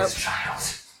will love his child.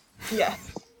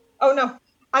 Yes. Oh no,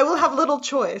 I will have little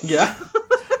choice. Yeah.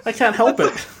 I can't help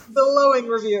it. The Lowing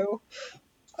review.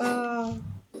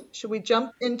 Should we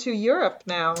jump into Europe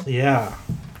now? Yeah.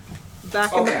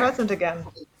 Back in the present again.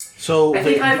 So I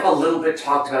think I've a little bit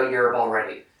talked about Europe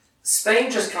already. Spain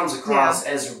just comes across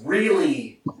as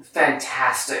really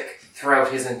fantastic throughout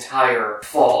his entire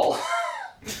fall,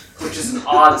 which is an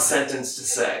odd sentence to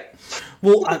say.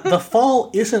 Well, the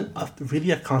fall isn't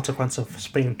really a consequence of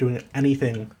Spain doing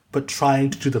anything but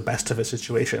trying to do the best of a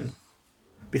situation.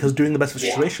 Because doing the best of a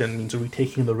situation means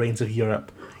retaking the reins of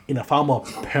Europe in a far more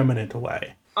permanent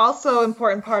way. Also,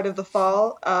 important part of the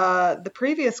fall, the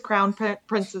previous crown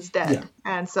prince is dead. Yeah.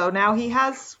 And so now he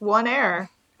has one heir,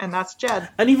 and that's Jed.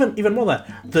 And even more than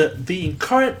that, the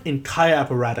current entire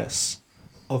apparatus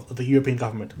of the European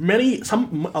government,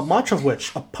 much of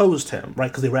which opposed him, right?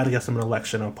 Because they ran against him in an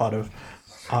election, or part of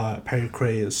Perry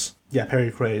Cray's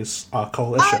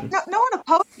coalition. No one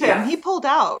opposed him. Yeah. He pulled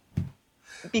out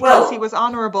because he was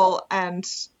honorable, and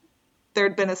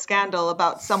there'd been a scandal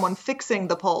about someone fixing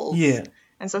the polls. Yeah.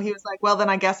 And so he was like, well, then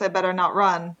I guess I better not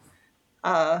run.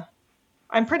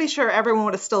 I'm pretty sure everyone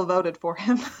would have still voted for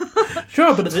him.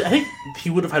 Sure, but I think he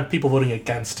would have had people voting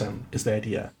against him, is the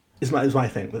idea. Is my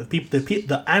thing.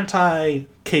 The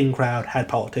anti-king crowd had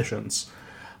politicians,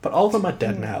 but all of them are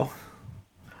dead now.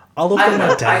 All of them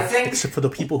are dead, except for the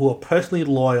people who are personally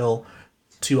loyal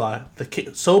to the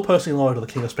king, so personally loyal to the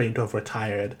King of Spain to have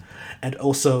retired, and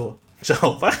also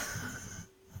Jehovah.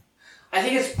 I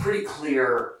think it's pretty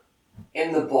clear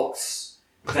in the books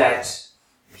that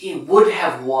he would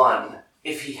have won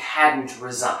if he hadn't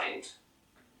resigned.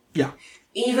 Yeah.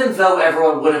 Even though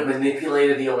everyone would have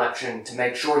manipulated the election to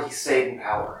make sure he stayed in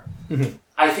power,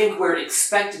 I think we're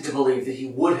expected to believe that he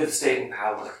would have stayed in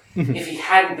power if he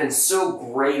hadn't been so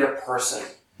great a person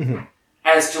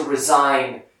as to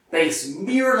resign based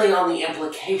merely on the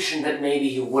implication that maybe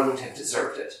he wouldn't have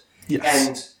deserved it.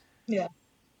 Yes. And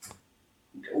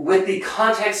with the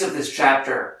context of this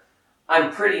chapter,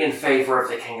 I'm pretty in favor of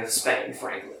the King of Spain,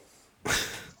 frankly.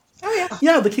 Oh yeah.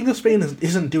 Yeah, the King of Spain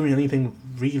isn't doing anything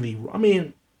really. I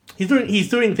mean, he's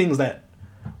doing things that,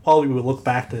 while we would look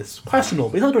back, as questionable,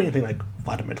 but he's not doing anything like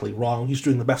fundamentally wrong. He's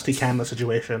doing the best he can in the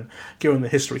situation, given the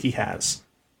history he has.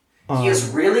 He is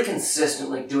really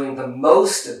consistently doing the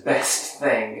most best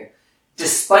thing,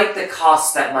 despite the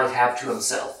costs that might have to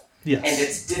himself. Yes. And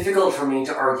it's difficult for me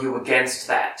to argue against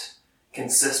that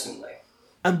consistently.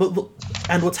 And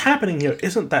what's happening here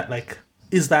is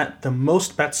that the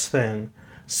most best thing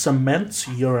cements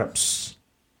Europe's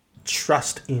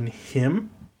trust in him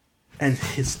and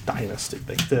his dynasty.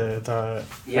 Like I'll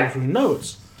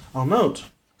note one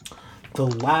of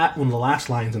the last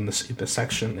lines in this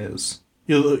section is,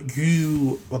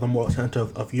 you are the more center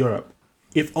of Europe.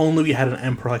 If only we had an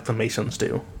emperor like the Masons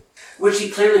do. Which he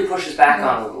clearly pushes back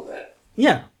on a little bit.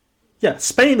 Yeah. Yeah,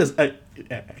 Spain is,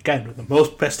 again, with the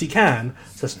most best he can,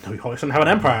 says, no, we always shouldn't have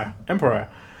an emperor.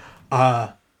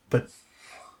 But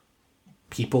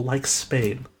people like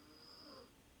Spain.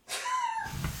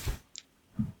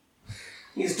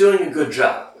 He's doing a good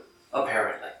job,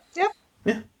 apparently. Yep.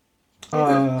 Yeah. Good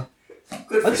I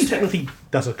for think he Spain. technically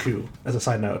does a coup, as a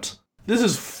side note. This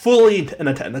is fully in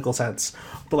a technical sense,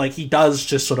 but, like, he does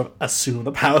just sort of assume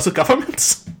the powers of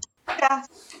government.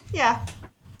 Yeah.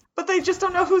 But they just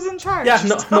don't know who's in charge. Yeah,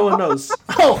 no one knows.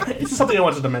 Oh, it's something I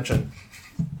wanted to mention.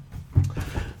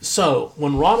 So,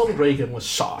 when Ronald Reagan was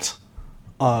shot,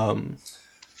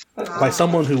 by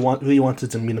someone who really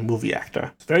wanted to meet a movie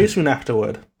actor, very soon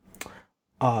afterward,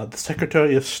 the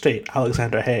Secretary of State,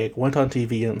 Alexander Haig, went on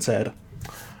TV and said,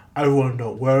 "Everyone,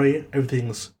 don't worry,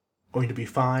 everything's going to be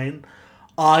fine.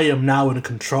 I am now in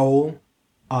control.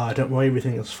 Don't worry,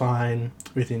 everything is fine.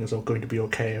 Everything is going to be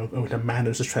okay. I'm going to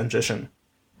manage this transition."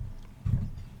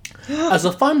 As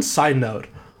a fun side note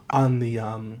on the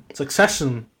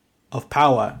succession of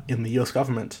power in the US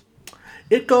government,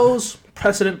 it goes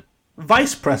President,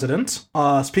 Vice President,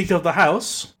 Speaker of the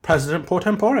House, President pro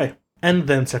tempore, and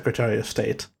then Secretary of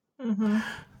State. Mm-hmm.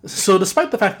 So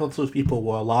despite the fact that those people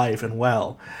were alive and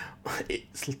well, it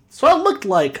sort of looked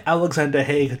like Alexander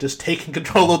Haig had just taken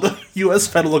control of the US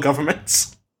federal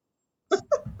government.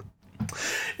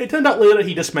 It turned out later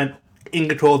he just meant in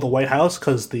control of the White House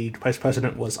because the Vice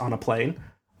President was on a plane.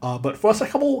 But for us, a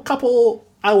couple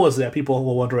hours there, people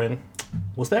were wondering,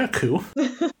 was there a coup?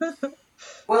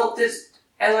 Well, as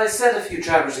I said a few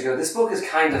chapters ago, this book is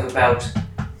kind of about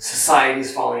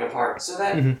societies falling apart, so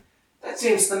that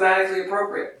seems thematically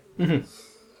appropriate. Mm-hmm.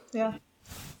 Yeah.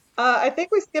 I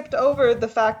think we skipped over the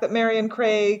fact that Marion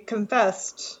Cray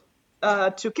confessed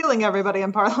to killing everybody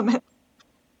in Parliament.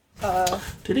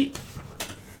 Did he?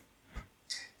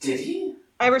 Did he?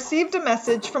 I received a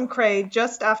message from Cray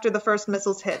just after the first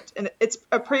missiles hit, and it's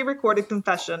a pre-recorded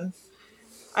confession.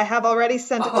 I have already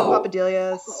sent it to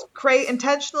Papadelias. Cray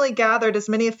intentionally gathered as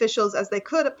many officials as they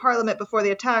could at Parliament before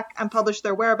the attack and published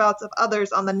their whereabouts of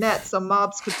others on the net so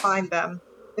mobs could find them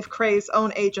if Cray's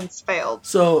own agents failed.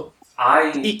 So I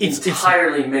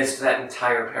entirely missed that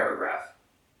entire paragraph.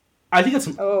 I think it's...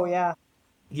 Oh, yeah.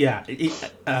 Yeah,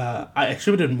 I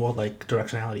attributed more like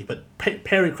directionality, but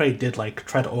Perry Cray did like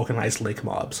try to organize lake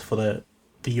mobs for the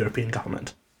European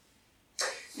government.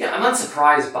 Yeah, I'm not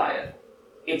surprised by it.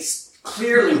 It's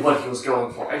clearly what he was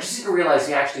going for. I just didn't realize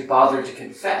he actually bothered to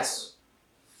confess.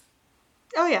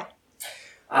 Oh, yeah.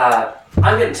 I'm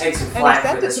going to take some flack and he for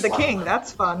sent it this to the one. king.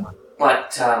 That's fun.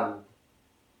 But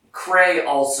Cray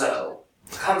also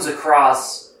comes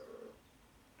across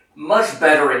much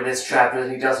better in this chapter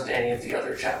than he does in any of the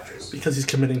other chapters. Because he's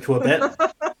committing to a bit.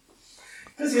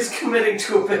 Because he's committing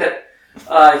to a bit.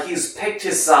 He's picked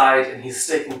his side and he's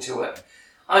sticking to it.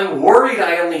 I'm worried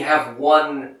I only have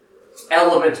one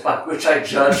element by which I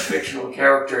judge fictional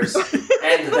characters,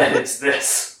 and then it's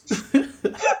this.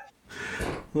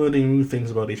 Learning new things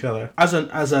about each other. As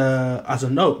a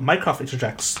note, Mycroft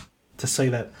interjects to say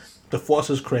that the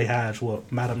forces Cray has were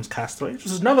Madame's castaways, which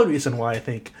is another reason why I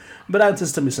think Madame's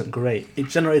system isn't great. It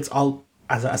generates all,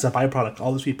 as a byproduct,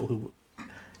 all those people who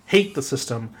hate the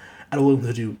system and are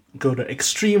willing to go to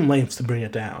extreme lengths to bring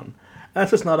it down. And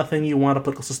that's just not a thing you want a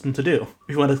political system to do.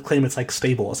 If you want to claim it's like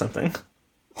stable or something.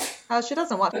 She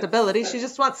doesn't want stability. She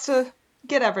just wants to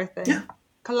get everything. Yeah.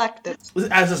 Collect it.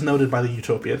 As is noted by the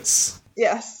Utopians.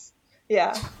 Yes.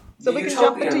 Yeah. So The we can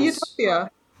jump into Utopians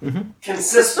Utopia.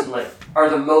 consistently are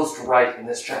the most right in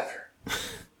this chapter.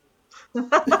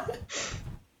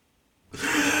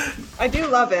 I do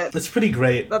love it. It's pretty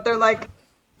great. That they're like,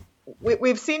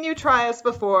 we've seen you try us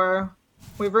before.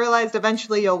 We've realized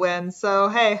eventually you'll win. So,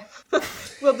 hey,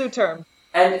 we'll do term.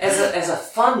 And as a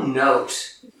fun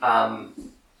note, and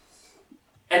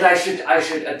I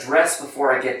should address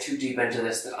before I get too deep into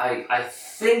this that I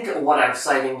think what I'm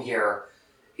citing here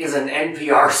is an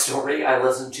NPR story I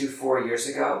listened to 4 years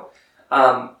ago.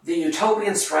 The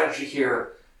utopian strategy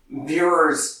here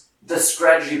mirrors the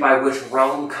strategy by which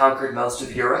Rome conquered most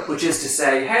of Europe, which is to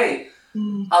say, hey,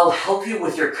 I'll help you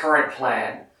with your current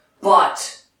plan,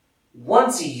 but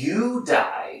once you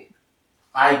die,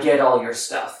 I get all your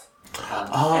stuff.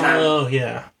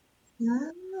 Yeah.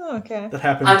 Oh, okay. That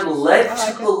happened. I'm led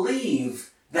to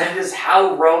believe that is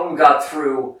how Rome got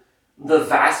through the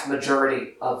vast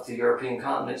majority of the European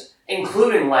continent,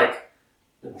 including, like,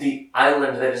 the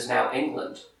island that is now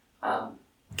England.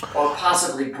 Or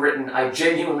possibly Britain. I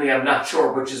genuinely am not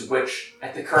sure which is which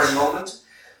at the current moment.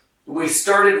 We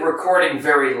started recording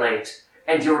very late,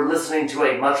 and you're listening to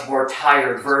a much more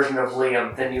tired version of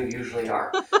Liam than you usually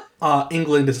are.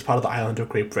 England is part of the island of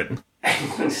Great Britain.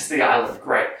 England is the island,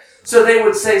 great. So they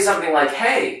would say something like,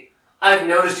 hey, I've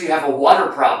noticed you have a water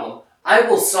problem. I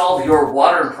will solve your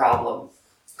water problem,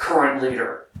 current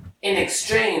leader. In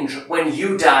exchange, when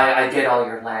you die, I get all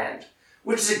your land.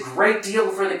 Which is a great deal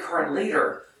for the current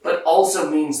leader, but also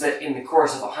means that in the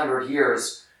course of 100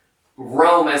 years,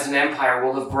 Rome as an empire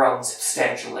will have grown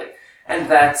substantially. And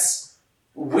that's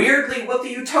weirdly what the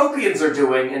Utopians are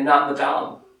doing and not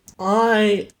Madame.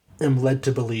 I am led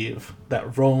to believe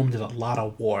that Rome did a lot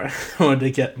of war in order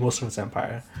to get most of its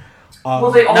empire.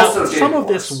 Well, they also did some of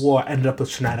wars. this war ended up with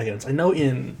shenanigans. I know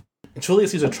in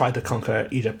Julius Caesar tried to conquer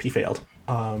Egypt, he failed.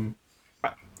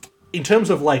 In terms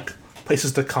of, like,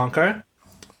 places to conquer,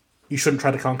 you shouldn't try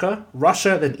to conquer.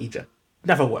 Russia, then Egypt.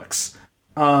 Never works.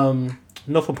 North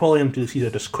Napoleon, Julius Caesar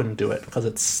just couldn't do it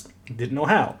because he didn't know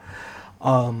how.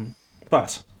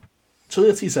 But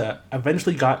Julius Caesar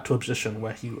eventually got to a position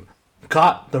where he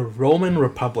got the Roman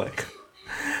Republic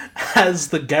as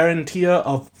the guarantor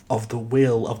of the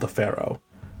will of the pharaoh.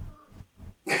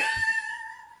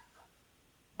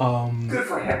 Good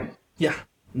for him. Yeah,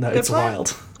 no, Good it's plan.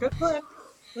 wild. Good plan.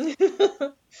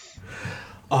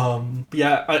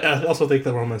 Yeah, I also think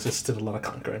the Romans just did a lot of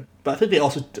conquering. But I think they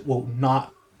also will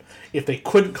not... If they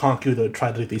couldn't conquer, they would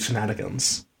try to do these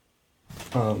shenanigans.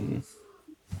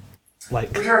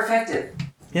 Like... Which are effective,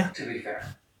 Yeah, to be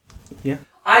fair. yeah.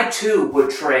 I, too, would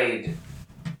trade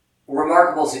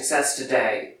remarkable success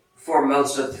today for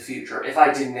most of the future if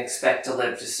I didn't expect to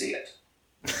live to see it.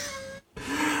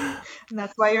 And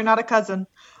that's why you're not a cousin.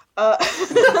 I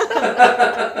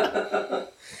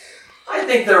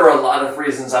think there are a lot of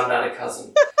reasons I'm not a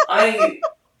cousin. I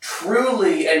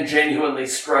truly and genuinely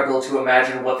struggle to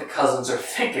imagine what the cousins are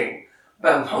thinking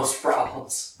about most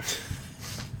problems.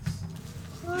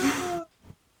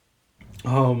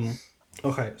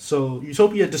 Okay, so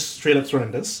Utopia just straight up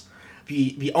surrenders.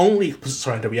 The only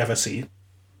surrender we ever see.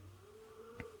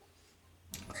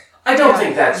 I don't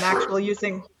think that's an true. actual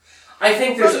using. I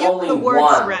think there's Well, only the word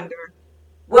one. surrender.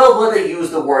 Well, they use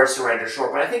the word surrender,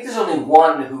 sure, but I think there's only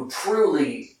one who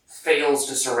truly fails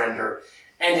to surrender,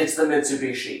 and it's the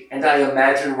Mitsubishi, and I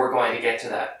imagine we're going to get to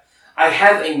that. I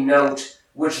have a note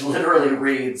which literally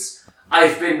reads,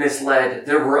 I've been misled,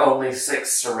 there were only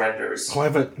 6 surrenders. Oh, I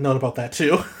have a note about that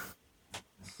too.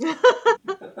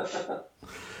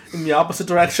 In the opposite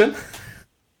direction.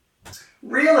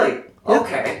 Really? Yeah.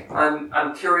 Okay.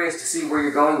 I'm curious to see where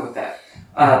you're going with that.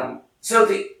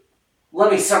 Let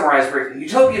me summarize briefly.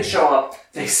 Utopians show up,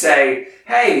 they say,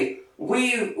 hey,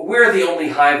 we're the only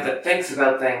hive that thinks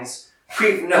about things.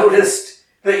 We've noticed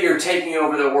that you're taking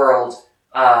over the world.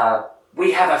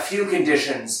 We have a few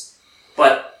conditions,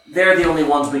 but they're the only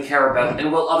ones we care about,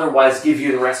 and we'll otherwise give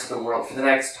you the rest of the world for the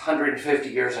next 150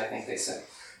 years, I think they say.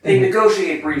 They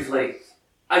negotiate briefly.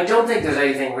 I don't think there's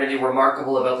anything really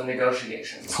remarkable about the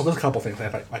negotiations. Oh, there's a couple things I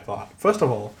thought. First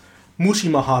of all, Mushi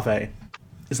Mojave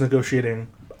is negotiating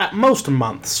at most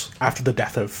months after the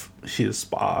death of his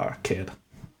kid.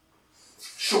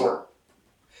 Sure.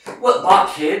 What,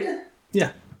 Ba Kid?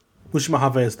 Yeah. Mushi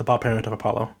Mojave is the parent of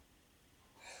Apollo.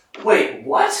 Wait,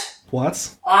 what?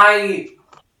 What? I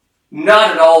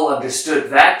not at all understood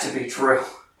that to be true.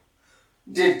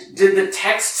 Did the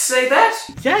text say that?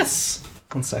 Yes!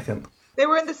 1 second. They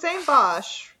were in the same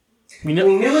Bosch. We We know.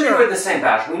 knew they were in the same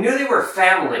Bosch. We knew they were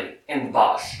family in the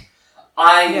Bosch.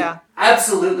 I Yeah.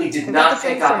 absolutely did They got not the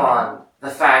same pick up surname. on the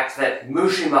fact that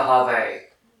Mushi Mojave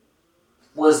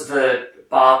was the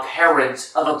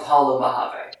parent of Apollo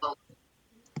Mojave.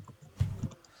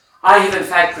 I have in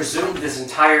fact presumed this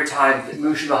entire time that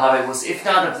Mushi Mojave was, if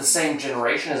not of the same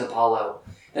generation as Apollo,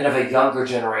 then of a younger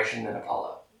generation than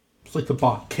Apollo. It's like the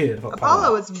kid of Apollo.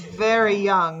 Apollo is very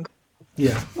young.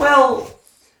 Yeah. Well,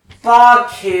 Ba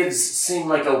kids seem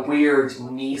like a weird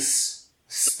niece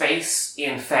space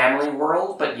in Family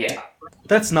World, but yeah.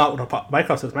 That's not what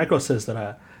Mycroft says. Mycroft says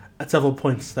that at several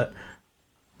points that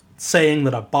saying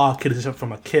that a Ba kid is different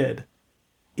from a kid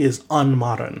is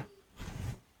unmodern.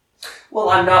 Well,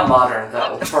 I'm not modern,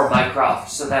 though, for Mycroft,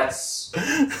 so that's...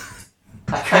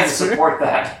 I kind of support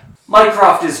that.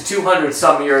 Mycroft is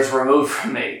 200-some years removed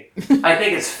from me. I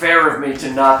think it's fair of me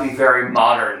to not be very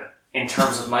modern in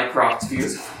terms of Mycroft's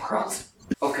views of the world.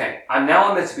 Okay, I'm now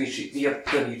on Mitsubishi.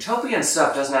 The Utopian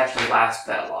stuff doesn't actually last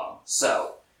that long,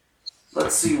 so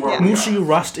let's see where we Mushi are.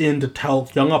 rushed in to tell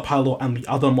young Apollo and the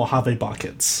other Mojave Ba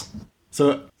kids.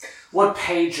 So, What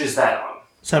page is that on?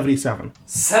 77.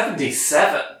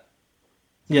 77?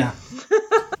 Yeah.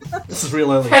 This is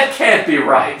real early. That can't be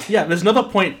right. Yeah, there's another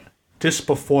point just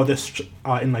before this,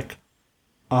 in like,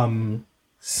 Hang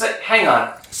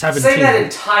on. 17. Say that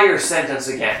entire sentence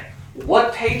again.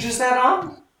 What page is that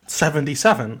on?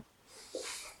 77.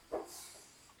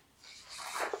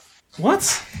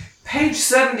 What? Page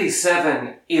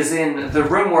 77 is in the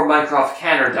room where Mycroft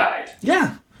Canner died.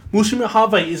 Yeah. Mushi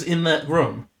Mojave is in that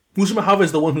room. Mushi Mojave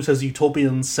is the one who says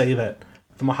Utopians say that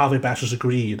the Mojave Bashers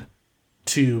agreed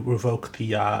to revoke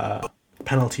the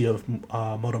penalty of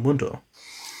Motomundo.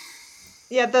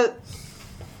 Yeah,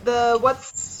 the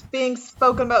what's being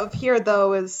spoken about here,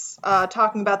 though, is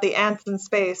talking about the ants in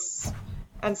space.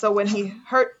 And so when he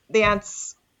hurt the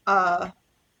ants on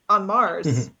Mars,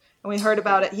 and we heard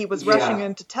about it, he was rushing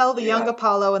in to tell the young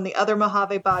Apollo and the other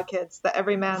Mojave Ba kids that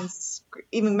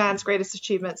even man's greatest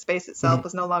achievement, space itself,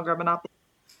 was no longer a monopoly.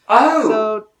 Oh!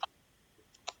 So,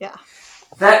 yeah.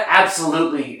 That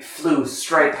absolutely flew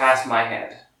straight past my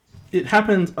head. It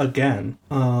happened again.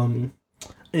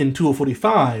 In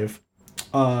 2045,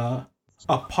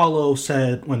 Apollo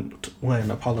said, when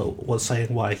Apollo was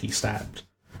saying why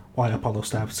Apollo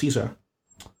stabbed Caesar,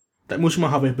 that Mushi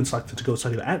Mojave had been selected to go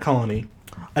study the ant colony.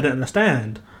 I didn't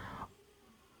understand.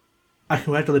 I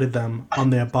congratulated them on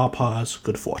their Bapa's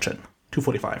good fortune.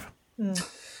 245.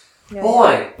 Yeah.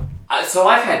 Boy, so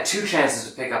I've had two chances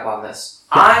to pick up on this.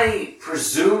 I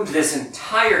presumed this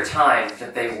entire time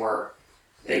that they were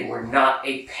not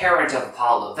a parent of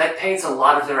Apollo. That paints a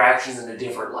lot of their actions in a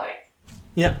different light.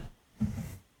 Yeah.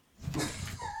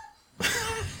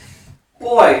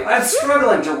 Boy, I'm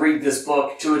struggling to read this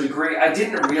book to a degree I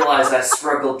didn't realize I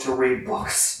struggled to read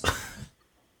books.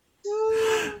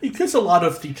 It gives a lot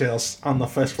of details on the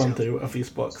first run through of these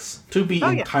books, to be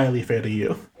entirely fair to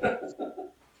you.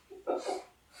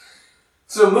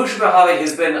 So Mushi Mojave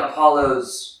has been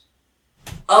Apollo's,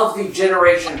 of the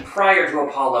generation prior to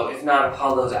Apollo, if not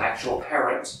Apollo's actual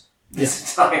parent,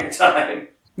 this entire time.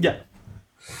 Yeah.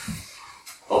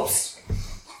 Oops.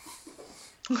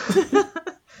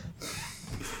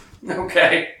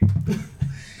 Okay.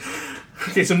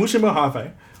 Okay, so Mushi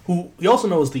Mojave, who we also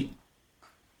know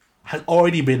has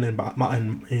already been in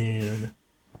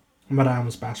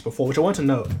Madame's Bash before, which I want to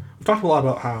note. We've talked a lot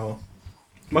about how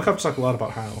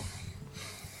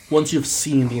once you've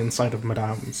seen the inside of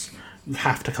Madame's, you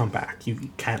have to come back. You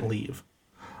can't leave.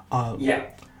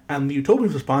 And the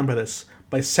Utopians respond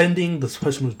by sending this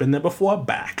person who's been there before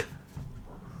back.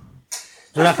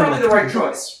 That's probably the right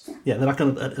choice. Yeah, they're not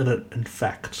going to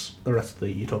infect the rest of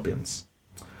the Utopians.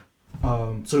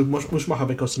 So Mushi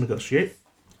Mojave goes to negotiate.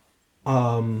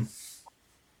 So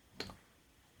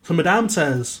Madame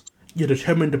says, "You're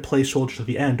determined to play soldier to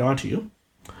the end, aren't you?"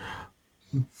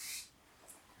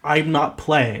 "I'm not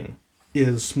playing,"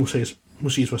 is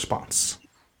Mushi's response.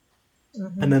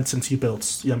 And then since he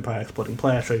built the Empire Exploding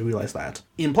Player, you realize that.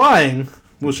 Implying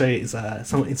Mushi is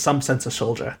in some sense a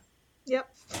soldier. Yep.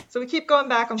 So we keep going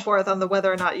back and forth on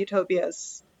whether or not Utopia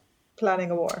is planning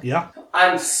a war. Yeah.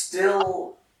 I'm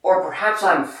still, or perhaps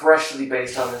I'm freshly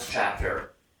based on this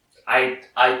chapter.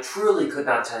 I truly could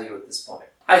not tell you at this point.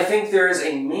 I think there is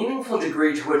a meaningful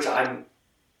degree to which I'm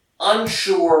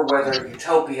unsure whether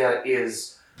Utopia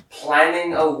is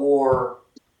planning a war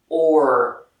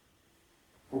or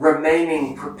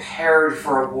remaining prepared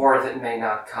for a war that may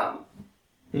not come.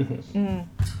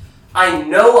 I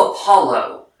know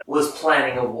Apollo was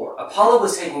planning a war. Apollo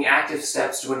was taking active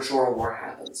steps to ensure a war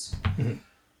happens.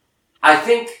 I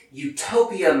think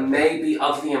Utopia may be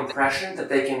of the impression that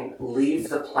they can leave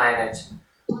the planet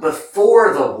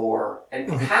before the war, and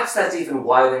perhaps that's even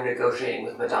why they're negotiating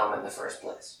with Madame in the first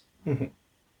place.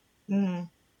 Because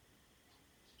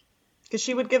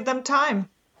she would give them time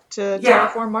to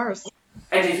terraform Mars.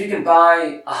 And if you can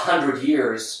buy 100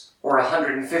 years, or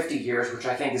 150 years, which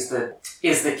I think is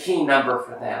the key number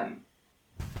for them.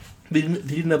 They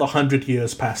didn't have 100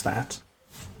 years past that.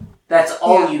 That's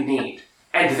all you need.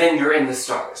 And then you're in the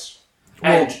stars.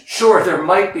 Well, and sure, there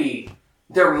might be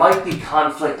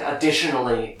conflict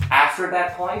additionally after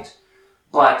that point,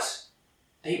 but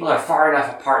people are far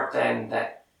enough apart then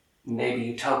that maybe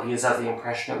Utopia is of the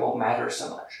impression it won't matter so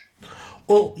much.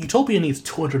 Well, Utopia needs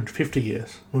 250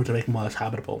 years in order to make Mars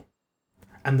habitable.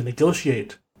 And they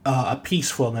negotiate a peace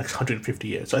for the next 150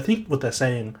 years. So I think what they're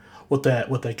saying, what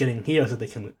they're getting here is that they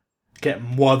can get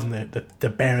more than the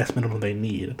barest minimum they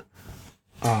need.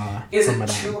 Is it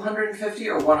 250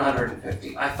 or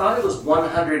 150? I thought it was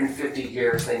 150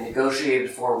 years they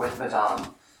negotiated for with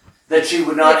Madame, that she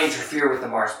would not interfere with the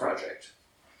Mars project.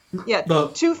 Yeah,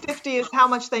 250 is how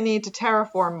much they need to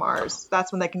terraform Mars.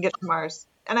 That's when they can get to Mars.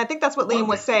 And I think that's what Liam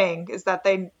was saying, is that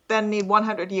they then need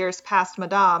 100 years past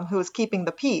Madame, who is keeping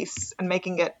the peace and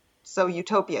making it so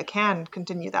Utopia can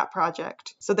continue that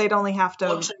project. So they'd only have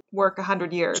to work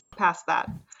 100 years past that.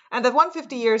 And the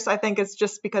 150 years, I think, is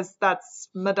just because that's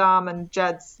Madame and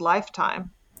Jed's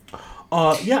lifetime.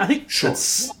 Yeah, I think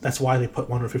that's why they put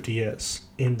 150 years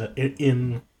in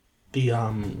the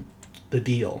the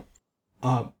deal.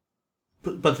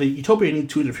 But the Utopia need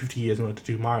 250 years in order to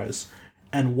do Mars,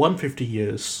 and 150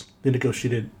 years they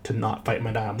negotiated to not fight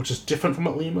Madame, which is different from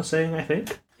what Liam was saying, I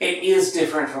think. It is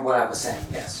different from what I was saying,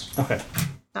 yes. Okay.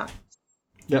 No.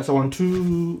 Yeah, so on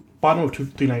bottom of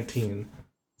 319,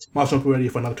 Mars won't be ready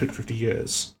for another 250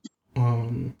 years.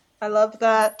 I love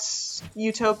that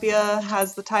Utopia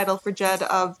has the title for Jed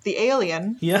of the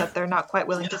alien that they're not quite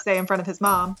willing to say in front of his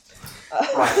mom.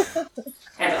 Right.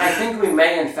 And I think we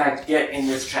may, in fact, get in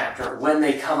this chapter, when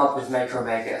they come up with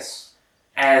Macromegas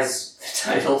as the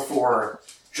title for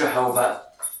Jehovah,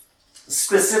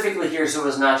 specifically here so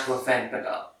as not to offend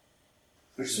Madame,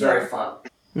 which is very fun.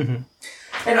 Mm-hmm.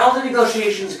 And all the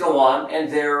negotiations go on,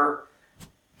 and they're,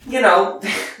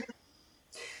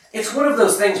 it's one of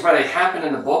those things where they happen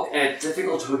in the book, and it's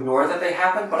difficult to ignore that they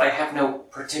happen, but I have no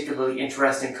particularly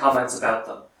interesting comments about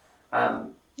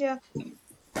them. Yeah.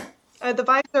 The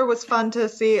visor was fun to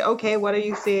see. Okay, what are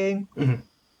you seeing? Mm-hmm.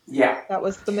 Yeah. That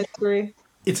was the mystery.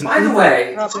 By the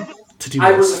way,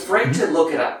 I was afraid Mm-hmm. to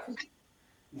look it up.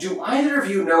 Do either of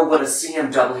you know what a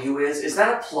CMW is? Is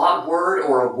that a plot word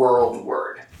or a world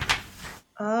word?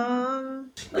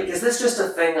 Is this just a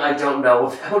thing I don't know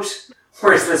about?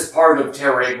 Or is this part of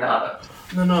Terra Ignata?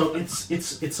 No,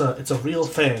 it's a real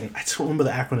thing. I don't remember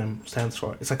the acronym stands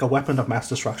for. It's like a weapon of mass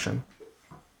destruction.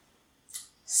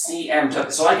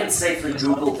 CMW. So I can safely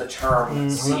Google the term I'm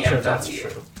CMW. not sure if that's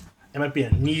true. It might be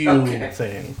a new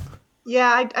thing.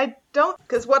 Yeah, I don't,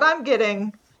 because what I'm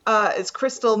getting is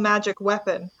crystal magic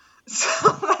weapon. So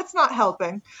that's not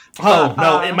helping. Oh,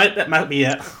 no, that might be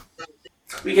it.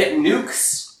 We get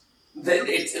nukes.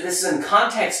 This is in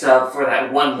context of, for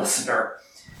that one listener,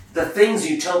 the things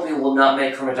Utopia will not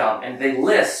make for Madame. And they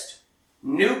list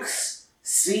nukes,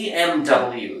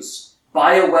 CMWs,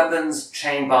 bioweapons,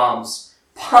 chain bombs,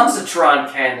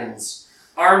 positron cannons,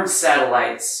 armed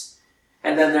satellites,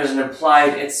 and then there's an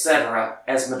implied etc.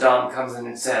 as Madame comes in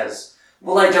and says,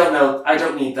 well, I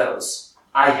don't need those.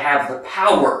 I have the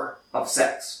power of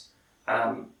sex.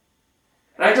 And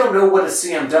I don't know what a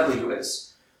CMW is.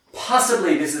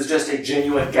 Possibly this is just a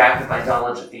genuine gap in my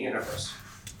knowledge of the universe.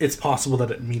 It's possible that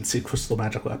it means a crystal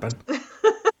magic weapon.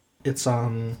 It's,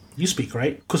 you speak,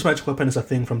 right? Crystal magic weapon is a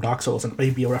thing from Dark Souls, and it may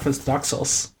be a reference to Dark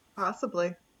Souls.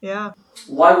 Possibly, yeah.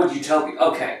 Why would Utopia...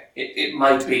 Okay, it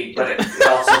might be, but it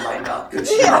also might not. Good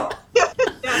to know.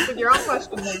 Yeah, so your own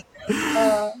question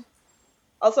there.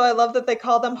 Also, I love that they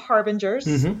call them harbingers.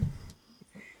 Mm-hmm.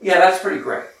 Yeah, that's pretty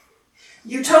great.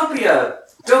 Utopia,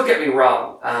 don't get me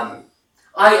wrong,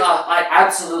 I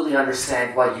absolutely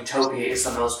understand why Utopia is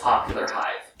the most popular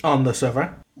hive. On the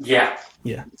server? Yeah.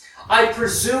 Yeah. I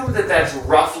presume that that's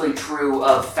roughly true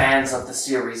of fans of the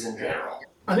series in general.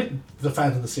 I think the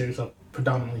fans of the series are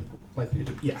predominantly likely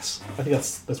to... Yes. I think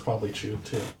that's probably true,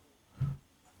 too.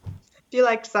 If you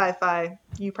liked sci-fi,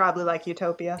 you probably like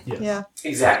Utopia. Yes. Yeah.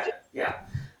 Exactly, yeah.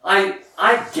 I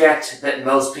get that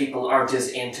most people aren't as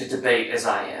into debate as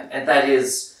I am, and that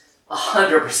is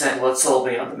 100% what sold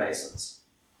me on the Masons.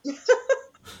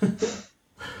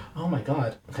 Oh my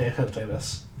god. Okay, I have to say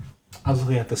this. I was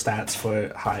looking at the stats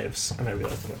for hives, and I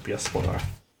realized it might be a spoiler.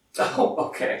 Oh,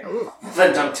 okay. Ooh.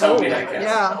 Then don't tell me, I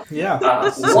guess.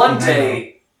 Yeah. One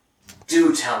day,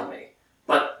 do tell me.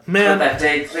 But that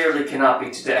day clearly cannot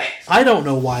be today. I don't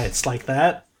know why it's like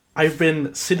that. I've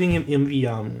been sitting in the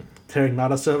Terra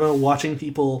Ignata server watching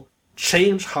people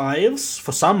change hives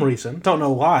for some reason. Don't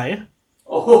know why.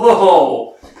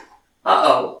 Oh.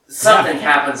 Uh-oh. Something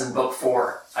happens in Book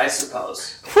 4, I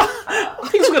suppose.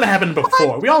 Things are going to happen in Book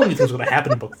 4. We all knew things were going to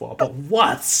happen in Book 4, but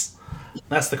what?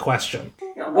 That's the question.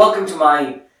 Welcome to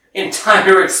my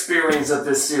entire experience of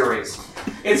this series.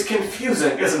 It's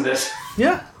confusing, isn't it?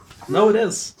 Yeah. No, it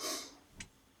is.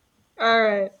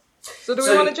 Alright. So do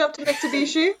we want to jump to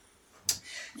Mitsubishi?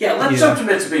 Yeah, let's jump to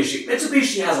Mitsubishi.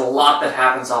 Mitsubishi has a lot that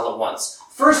happens all at once.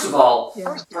 First of all,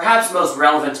 perhaps most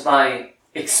relevant to my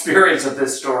experience of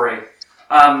this story,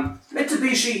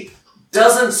 Mitsubishi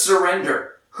doesn't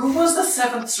surrender. Who was the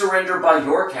seventh surrender by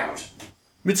your count?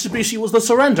 Mitsubishi was the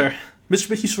surrender.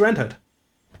 Mitsubishi surrendered.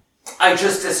 I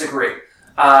just disagree.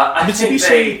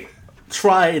 Mitsubishi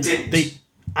tried...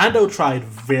 Ando tried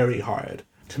very hard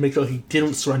to make sure he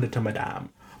didn't surrender to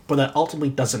Madame, but that ultimately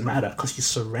doesn't matter because he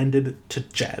surrendered to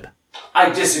Jed.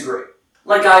 I disagree.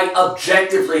 I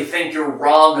objectively think you're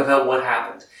wrong about what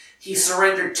happened. He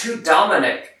surrendered to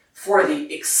Dominic for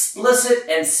the explicit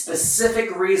and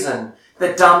specific reason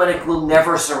that Dominic will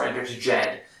never surrender to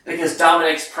Jed, because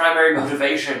Dominic's primary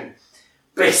motivation,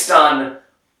 based on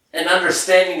an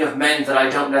understanding of men that I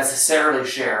don't necessarily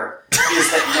share,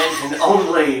 is that men can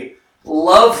only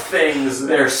love things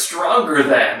they're stronger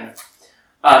than,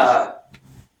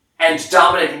 and and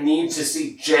Dominic needs to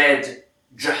see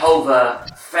Jehovah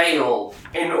fail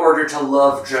in order to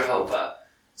love Jehovah.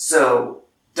 So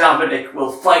Dominic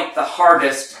will fight the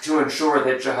hardest to ensure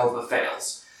that Jehovah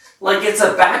fails. Like, it's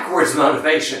a backwards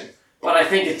motivation, but I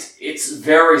think it's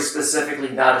very specifically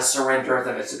not a surrender of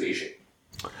the Mitsubishi.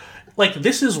 Like,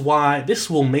 this is why this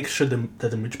will make sure that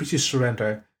the Mitsubishi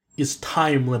surrender is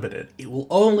time limited. It will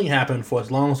only happen for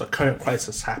as long as the current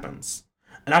crisis happens.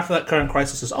 And after that current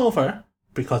crisis is over,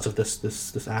 because of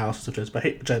this analysis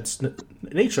of Jed's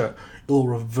nature, it will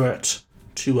revert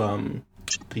to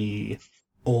the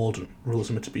old rules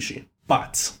of Mitsubishi.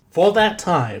 But for that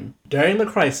time, during the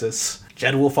crisis,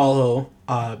 Dominic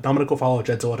will follow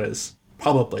Jed's orders.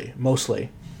 Probably, mostly.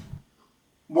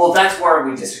 Well, that's where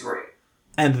we disagree.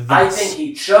 And I think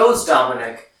he chose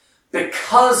Dominic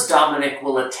because Dominic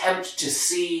will attempt to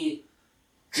see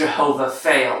Jehovah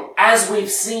fail, as we've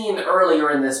seen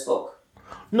earlier in this book.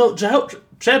 No,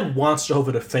 Jed wants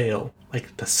Jehovah to fail,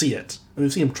 like, to see it. And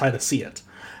we've seen him try to see it.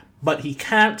 But he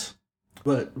can't...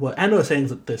 But what Ando is saying is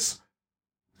that this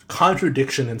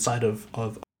contradiction inside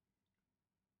of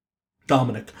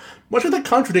Dominic, much of the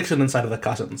contradiction inside of the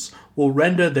cousins, will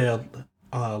render their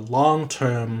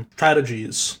long-term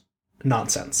strategies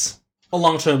nonsense.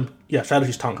 Long-term,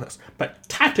 strategies nonsense. But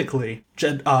tactically,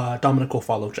 Dominic will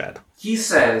follow Jed. He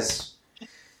says,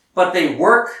 but they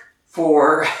work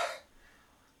for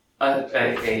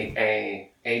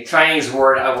a Chinese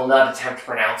word I will not attempt to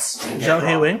pronounce. Zhao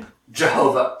Heiwing?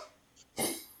 Jehovah.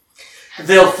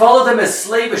 They'll follow them as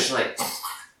slavishly.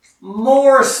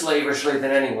 More slavishly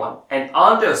than anyone. And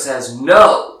Ando says,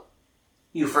 no,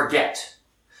 you forget.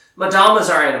 Madame is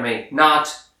our enemy,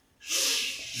 not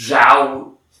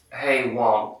Zhao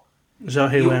Heiwang.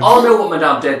 Zhao Heiwang. You all know what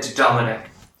Madame did to Dominic.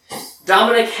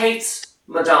 Dominic hates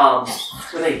Madame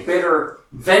with a bitter,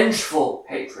 vengeful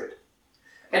hatred.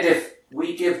 And if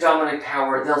we give Dominic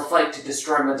power, they'll fight to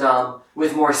destroy Madame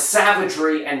with more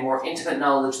savagery and more intimate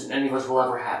knowledge than any of us will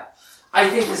ever have. I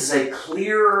think this is a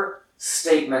clear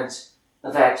statement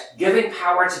that giving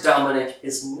power to Dominic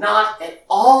is not at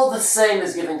all the same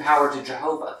as giving power to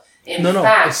Jehovah. In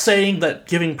fact, it's saying that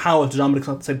giving power to Dominic is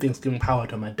not the same thing as giving power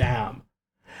to Madame.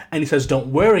 And he says, don't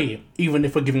worry, even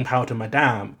if we're giving power to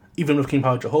Madame, even if we're giving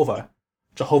power to Jehovah,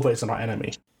 Jehovah isn't our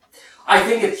enemy. I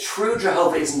think it's true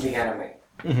Jehovah isn't the enemy.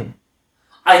 Mm-hmm.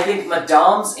 I think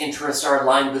Madame's interests are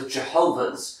aligned with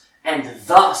Jehovah's, and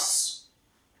thus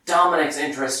Dominic's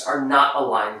interests are not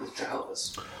aligned with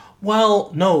Jehovah's.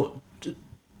 Well, no.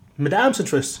 Madame's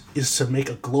interest is to make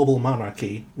a global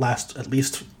monarchy last at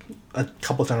least a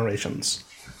couple generations.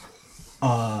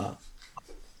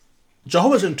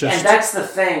 Jehovah's interest... And that's the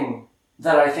thing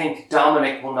that I think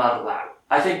Dominic will not allow.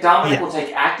 I think Dominic will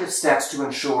take active steps to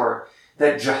ensure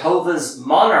that Jehovah's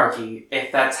monarchy,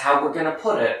 if that's how we're going to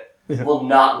put it, will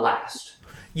not last.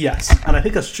 Yes, and I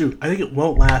think that's true. I think it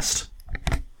won't last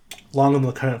longer than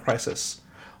the current crisis.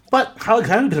 But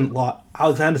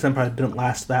Alexander's empire didn't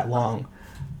last that long,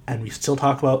 and we still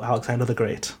talk about Alexander the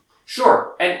Great.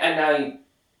 Sure, and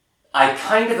I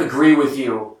kind of agree with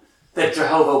you that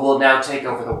Jehovah will now take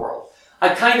over the world.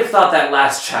 I kind of thought that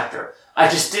last chapter. I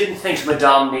just didn't think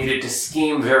Madame needed to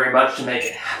scheme very much to make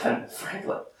it happen,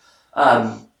 frankly.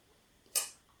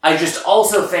 I just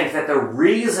also think that the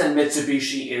reason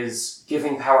Mitsubishi is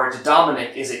giving power to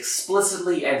Dominic is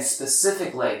explicitly and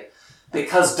specifically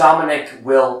because Dominic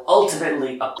will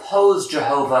ultimately oppose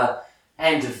Jehovah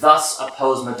and thus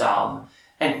oppose Madame,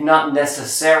 and not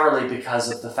necessarily because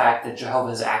of the fact that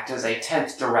Jehovah's act as a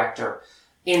tent director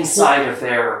inside of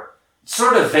their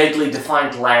sort of vaguely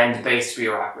defined land-based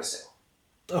bureaucracy.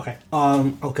 Okay,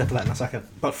 I'll get to that in a second.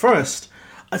 But first,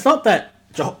 I thought that...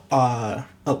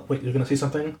 oh, wait, you're going to say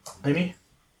something, Amy?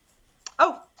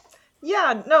 Oh,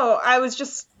 yeah, no, I was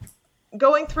just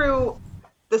going through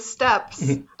the steps.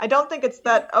 I don't think it's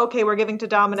that, okay, we're giving to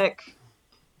Dominic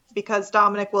because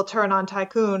Dominic will turn on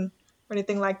Tycoon or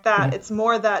anything like that. It's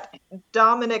more that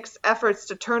Dominic's efforts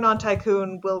to turn on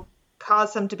Tycoon will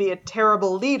cause him to be a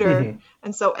terrible leader,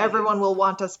 and so everyone will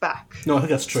want us back. No, I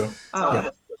think that's true.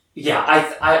 Yeah,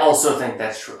 I also think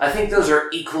that's true. I think those are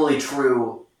equally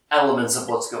true elements of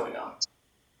what's going on.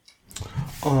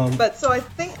 But so I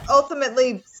think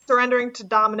ultimately surrendering to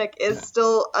Dominic is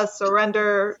still a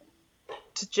surrender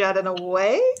to Jed in a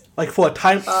way. Like for a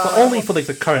time, only for like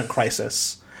the current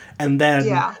crisis. And then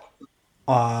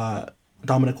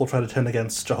Dominic will try to turn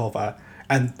against Jehovah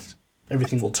and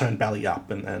everything will turn belly up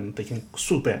and they can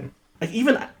swoop in. Like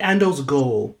even Ando's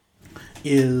goal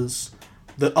is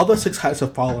the other 6 heights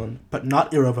have fallen, but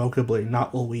not irrevocably,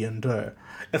 not will we endure.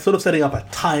 It's sort of setting up a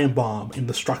time bomb in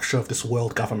the structure of this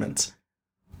world government.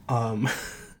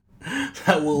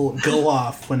 that will go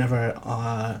off whenever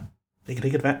they can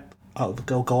take advantage.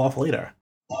 Go off later.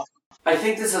 I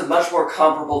think this is much more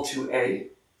comparable to a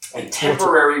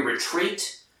temporary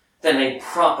retreat than a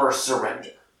proper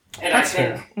surrender. And That's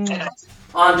I think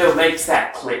Ando makes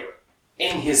that clear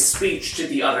in his speech to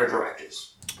the other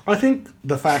directors. I think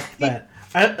the fact that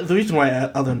the reason why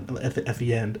at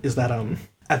the end is that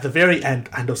at the very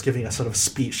end Ando's giving a sort of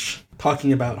speech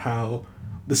talking about how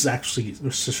this is actually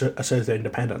asserts their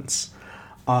independence.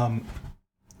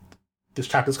 This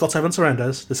chapter is called Seven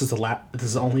Surrenders. This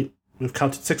is only we've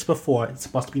counted 6 before.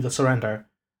 It's must be the surrender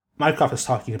Mycroft is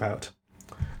talking about.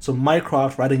 So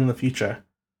Mycroft, writing in the future,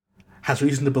 has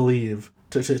reason to believe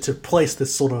to place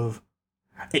this sort of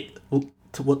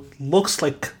to what looks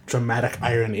like dramatic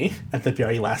irony at the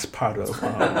very last part of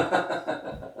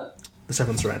the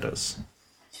Seven Surrenders.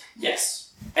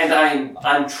 Yes, and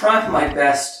I'm trying my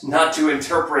best not to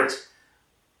interpret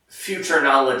future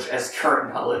knowledge as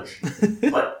current knowledge,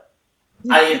 but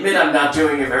I admit I'm not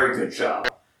doing a very good job.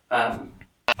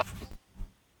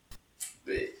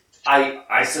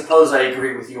 I suppose I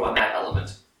agree with you on that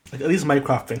element. Like, at least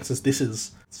Mycroft thinks this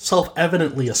is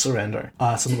self-evidently a surrender.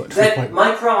 That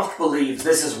Mycroft believes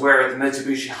this is where the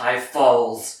Mitsubishi Hive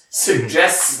falls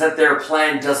suggests that their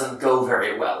plan doesn't go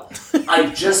very well. I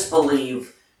just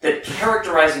believe that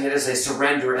characterizing it as a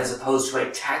surrender as opposed to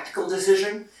a tactical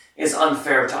decision is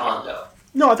unfair to Ando.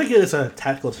 No, I think it is a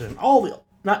tactical decision.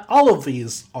 Not all of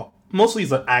these, most of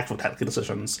these are actual tactical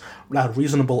decisions that are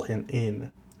reasonable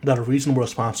that are reasonable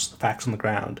response to the facts on the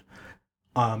ground.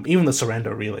 Even the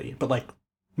surrender, really. But, like,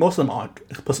 most of them aren't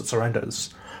explicit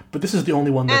surrenders. But this is the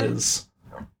only one that is...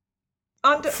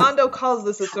 Ando calls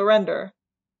this a surrender.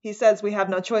 He says we have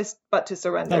no choice but to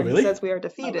surrender. Oh, really? He says we are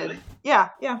defeated. Yeah.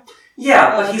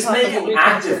 Yeah, but he's making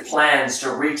active plans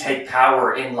to retake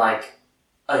power in, like,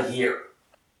 a year.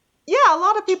 Yeah, a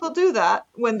lot of people do that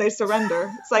when they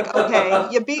surrender. It's like, okay,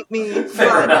 you beat me,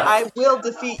 but enough. I will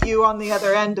defeat you on the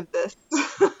other end of this.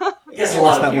 I guess a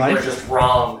lot of people are just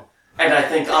wrong, and I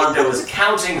think Ando is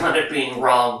counting on it being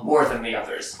wrong more than the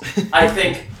others. I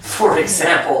think, for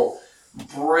example,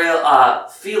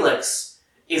 Felix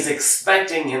is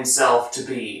expecting himself to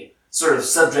be sort of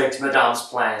subject to Madame's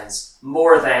plans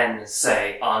more than,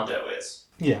 say, Ando is.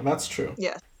 Yeah, that's true.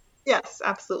 Yes,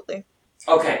 absolutely.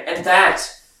 Okay, and that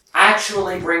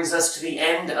actually brings us to the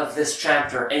end of this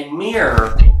chapter. A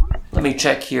mere, let me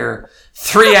check here,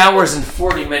 3 hours and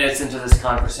 40 minutes into this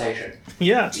conversation.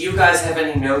 Yeah. Do you guys have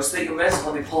any notes that you missed?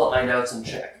 Let me pull up my notes and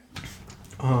check.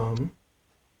 I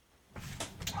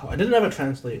didn't have it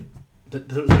translate. In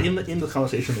the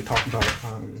conversation they talked about,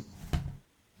 I'm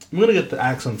gonna get the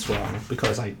accents wrong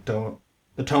because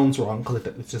the tone's wrong because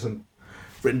it isn't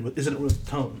written with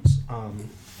tones.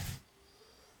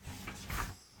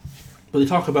 But they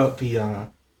talk about the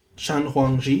Shan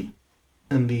Huangji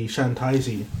and the Shan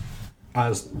Taizi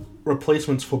as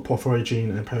replacements for Porphyrogene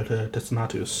and Imperator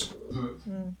Destinatus.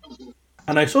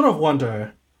 And I sort of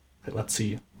wonder, let's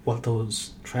see what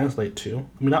those translate to.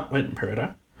 I mean, not write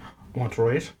Imperator. I want to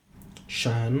write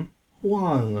Shan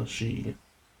Huangji.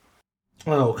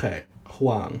 Okay,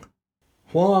 Huang.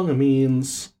 Huang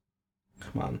means...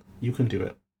 Come on, you can do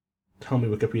it. Tell me,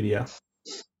 Wikipedia.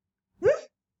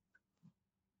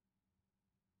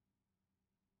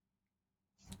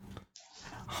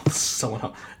 Someone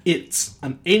else. It's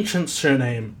an ancient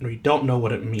surname, and we don't know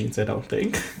what it means, I don't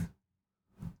think.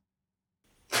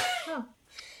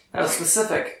 That was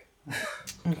specific.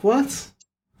 What?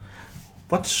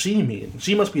 What's she mean?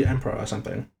 She must be an emperor or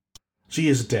something. She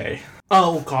is day.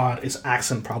 Oh god, it's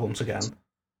accent problems again.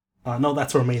 No,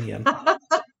 that's Romanian.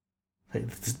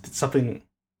 It's something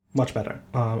much better.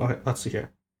 Okay, let's see here.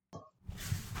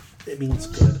 It means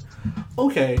good.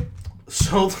 Okay,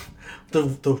 so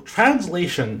the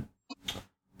translation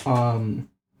of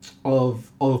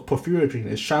Porphyrogene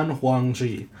is Shan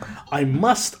Huangji. I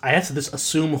have to just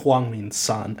assume Huang means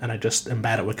son, and I just am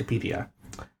bad at Wikipedia.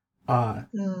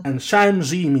 And Shan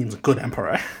Ji means good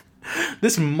emperor.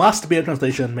 This must be a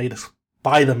translation made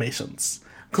by the Masons.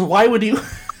 Because why would you...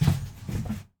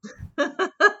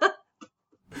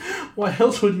 Why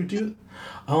else would you do...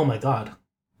 Oh my god.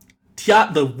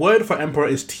 The word for emperor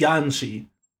is Tianxi,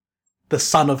 the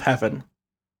son of heaven.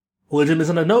 Religion is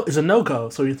a no-go,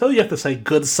 so you have to say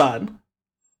good son.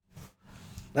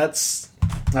 That's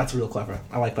real clever.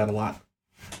 I like that a lot.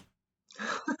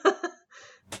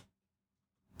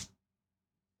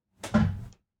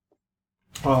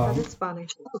 That is funny.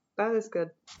 That is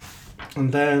good.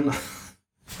 And then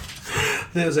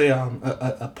there's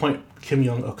a point Kim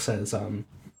Jong-uk says, says,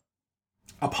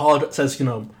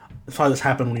 if all this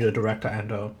happened when you were a director,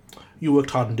 Ando, you worked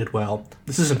hard and did well.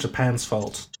 This isn't Japan's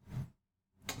fault.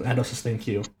 Ando says thank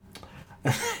you.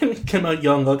 And then Kim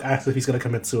Young asks if he's going to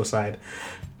commit suicide.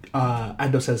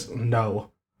 Ando says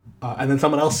no. And then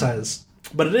someone else says,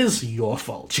 but it is your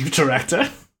fault, Chief Director.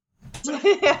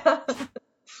 Yeah.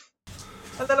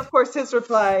 And then, of course, his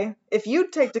reply, if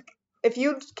you'd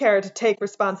care to take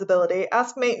responsibility,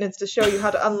 ask maintenance to show you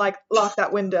how to unlock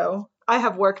that window. I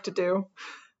have work to do.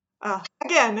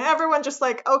 Again, everyone just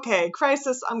like, okay,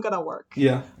 crisis, I'm gonna work.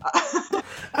 Yeah.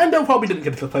 Ando probably didn't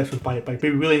get to the place by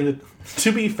being willing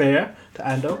to be fair to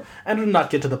Ando, and did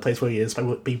not get to the place where he is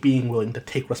by being willing to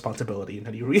take responsibility in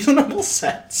any reasonable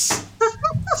sense.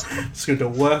 He's going to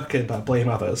work and blame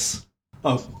others.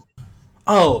 Oh,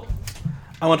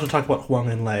 I want to talk about Huang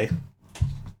Inlay.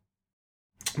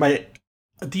 My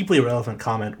deeply irrelevant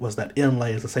comment was that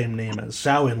Inlay is the same name as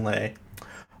Zhao Enlai,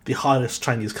 the hottest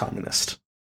Chinese communist.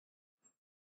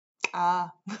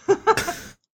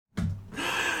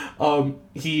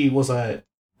 He was a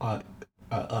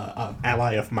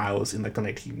ally of Mao's in like the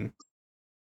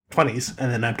 1920s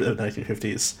and then after the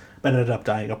 1950s, but ended up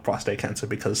dying of prostate cancer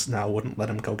because Mao wouldn't let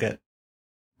him go get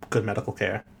good medical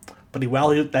care. But while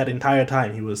that entire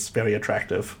time, he was very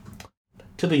attractive.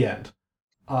 To the end.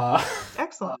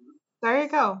 Excellent. There you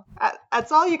go.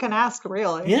 That's all you can ask,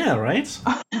 really. Yeah, right?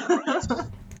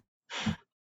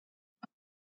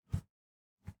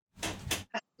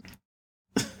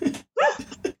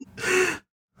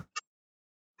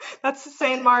 That's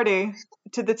Saint Marty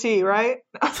to the T, right?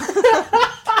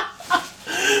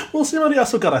 Well, Saint Marty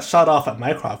also got a shot off at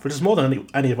Mycroft, which is more than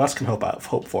any of us can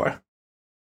hope for.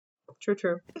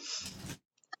 True.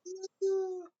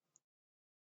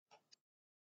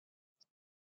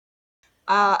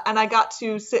 And I got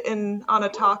to sit in on a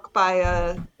talk by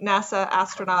a NASA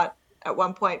astronaut at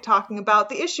one point talking about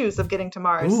the issues of getting to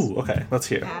Mars. Ooh, okay, let's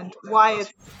hear. And why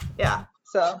it's... Yeah,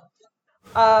 so...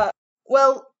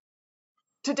 well,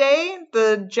 today,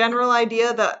 the general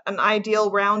idea that an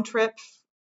ideal round trip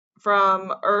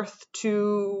from Earth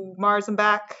to Mars and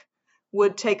back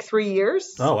would take 3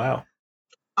 years. Oh, wow.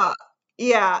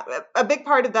 Yeah, a big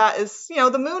part of that is,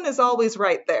 the moon is always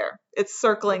right there. It's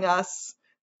circling us.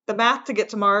 The math to get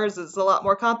to Mars is a lot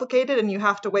more complicated, and you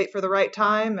have to wait for the right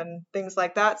time and things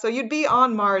like that. So you'd be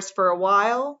on Mars for a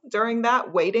while during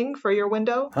that, waiting for your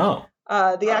window. Oh.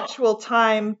 The actual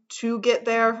time to get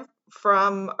there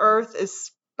from Earth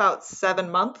is about 7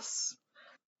 months.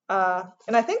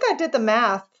 And I think I did the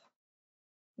math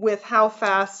with how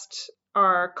fast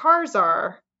our cars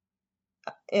are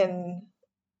in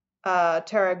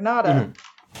Terra Ignota. Mm-hmm.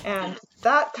 And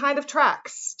that kind of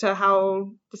tracks to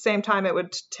how the same time it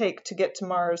would take to get to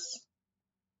Mars.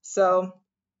 So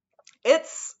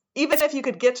it's, even if you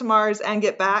could get to Mars and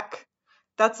get back,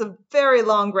 that's a very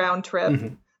long round trip.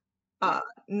 Mm-hmm.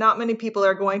 Not many people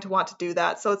are going to want to do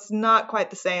that. So it's not quite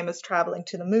the same as traveling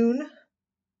to the moon.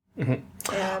 Mm-hmm.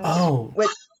 And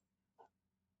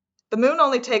the moon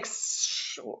only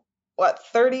takes,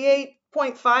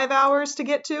 38.5 hours to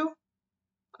get to?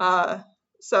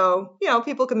 So,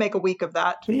 people can make a week of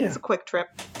that. Yeah. It's a quick trip.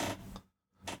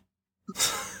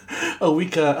 a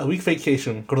week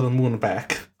vacation, go to the moon and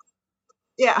back.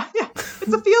 Yeah.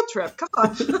 It's a field trip. Come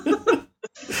on.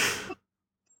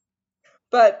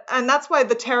 And that's why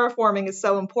the terraforming is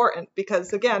so important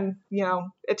because, again,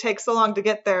 it takes so long to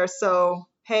get there. So,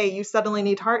 hey, you suddenly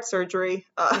need heart surgery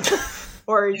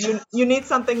or you need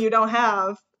something you don't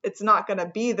have. It's not going to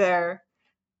be there.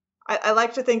 I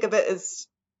like to think of it as,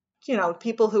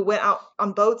 people who went out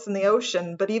on boats in the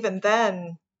ocean, but even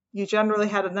then, you generally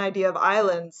had an idea of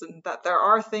islands and that there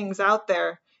are things out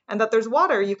there and that there's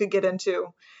water you could get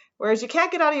into, whereas you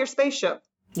can't get out of your spaceship.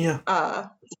 Yeah.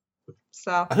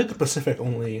 So I think the Pacific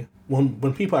only,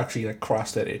 when people actually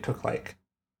crossed it, it took it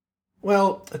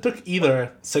took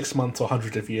either 6 months or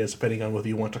hundreds of years, depending on whether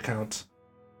you want to count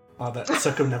that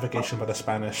circumnavigation by the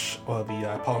Spanish or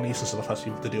the Polynesians are the first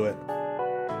people to do it.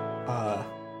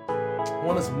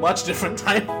 One is much different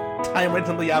time rate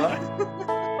than the other.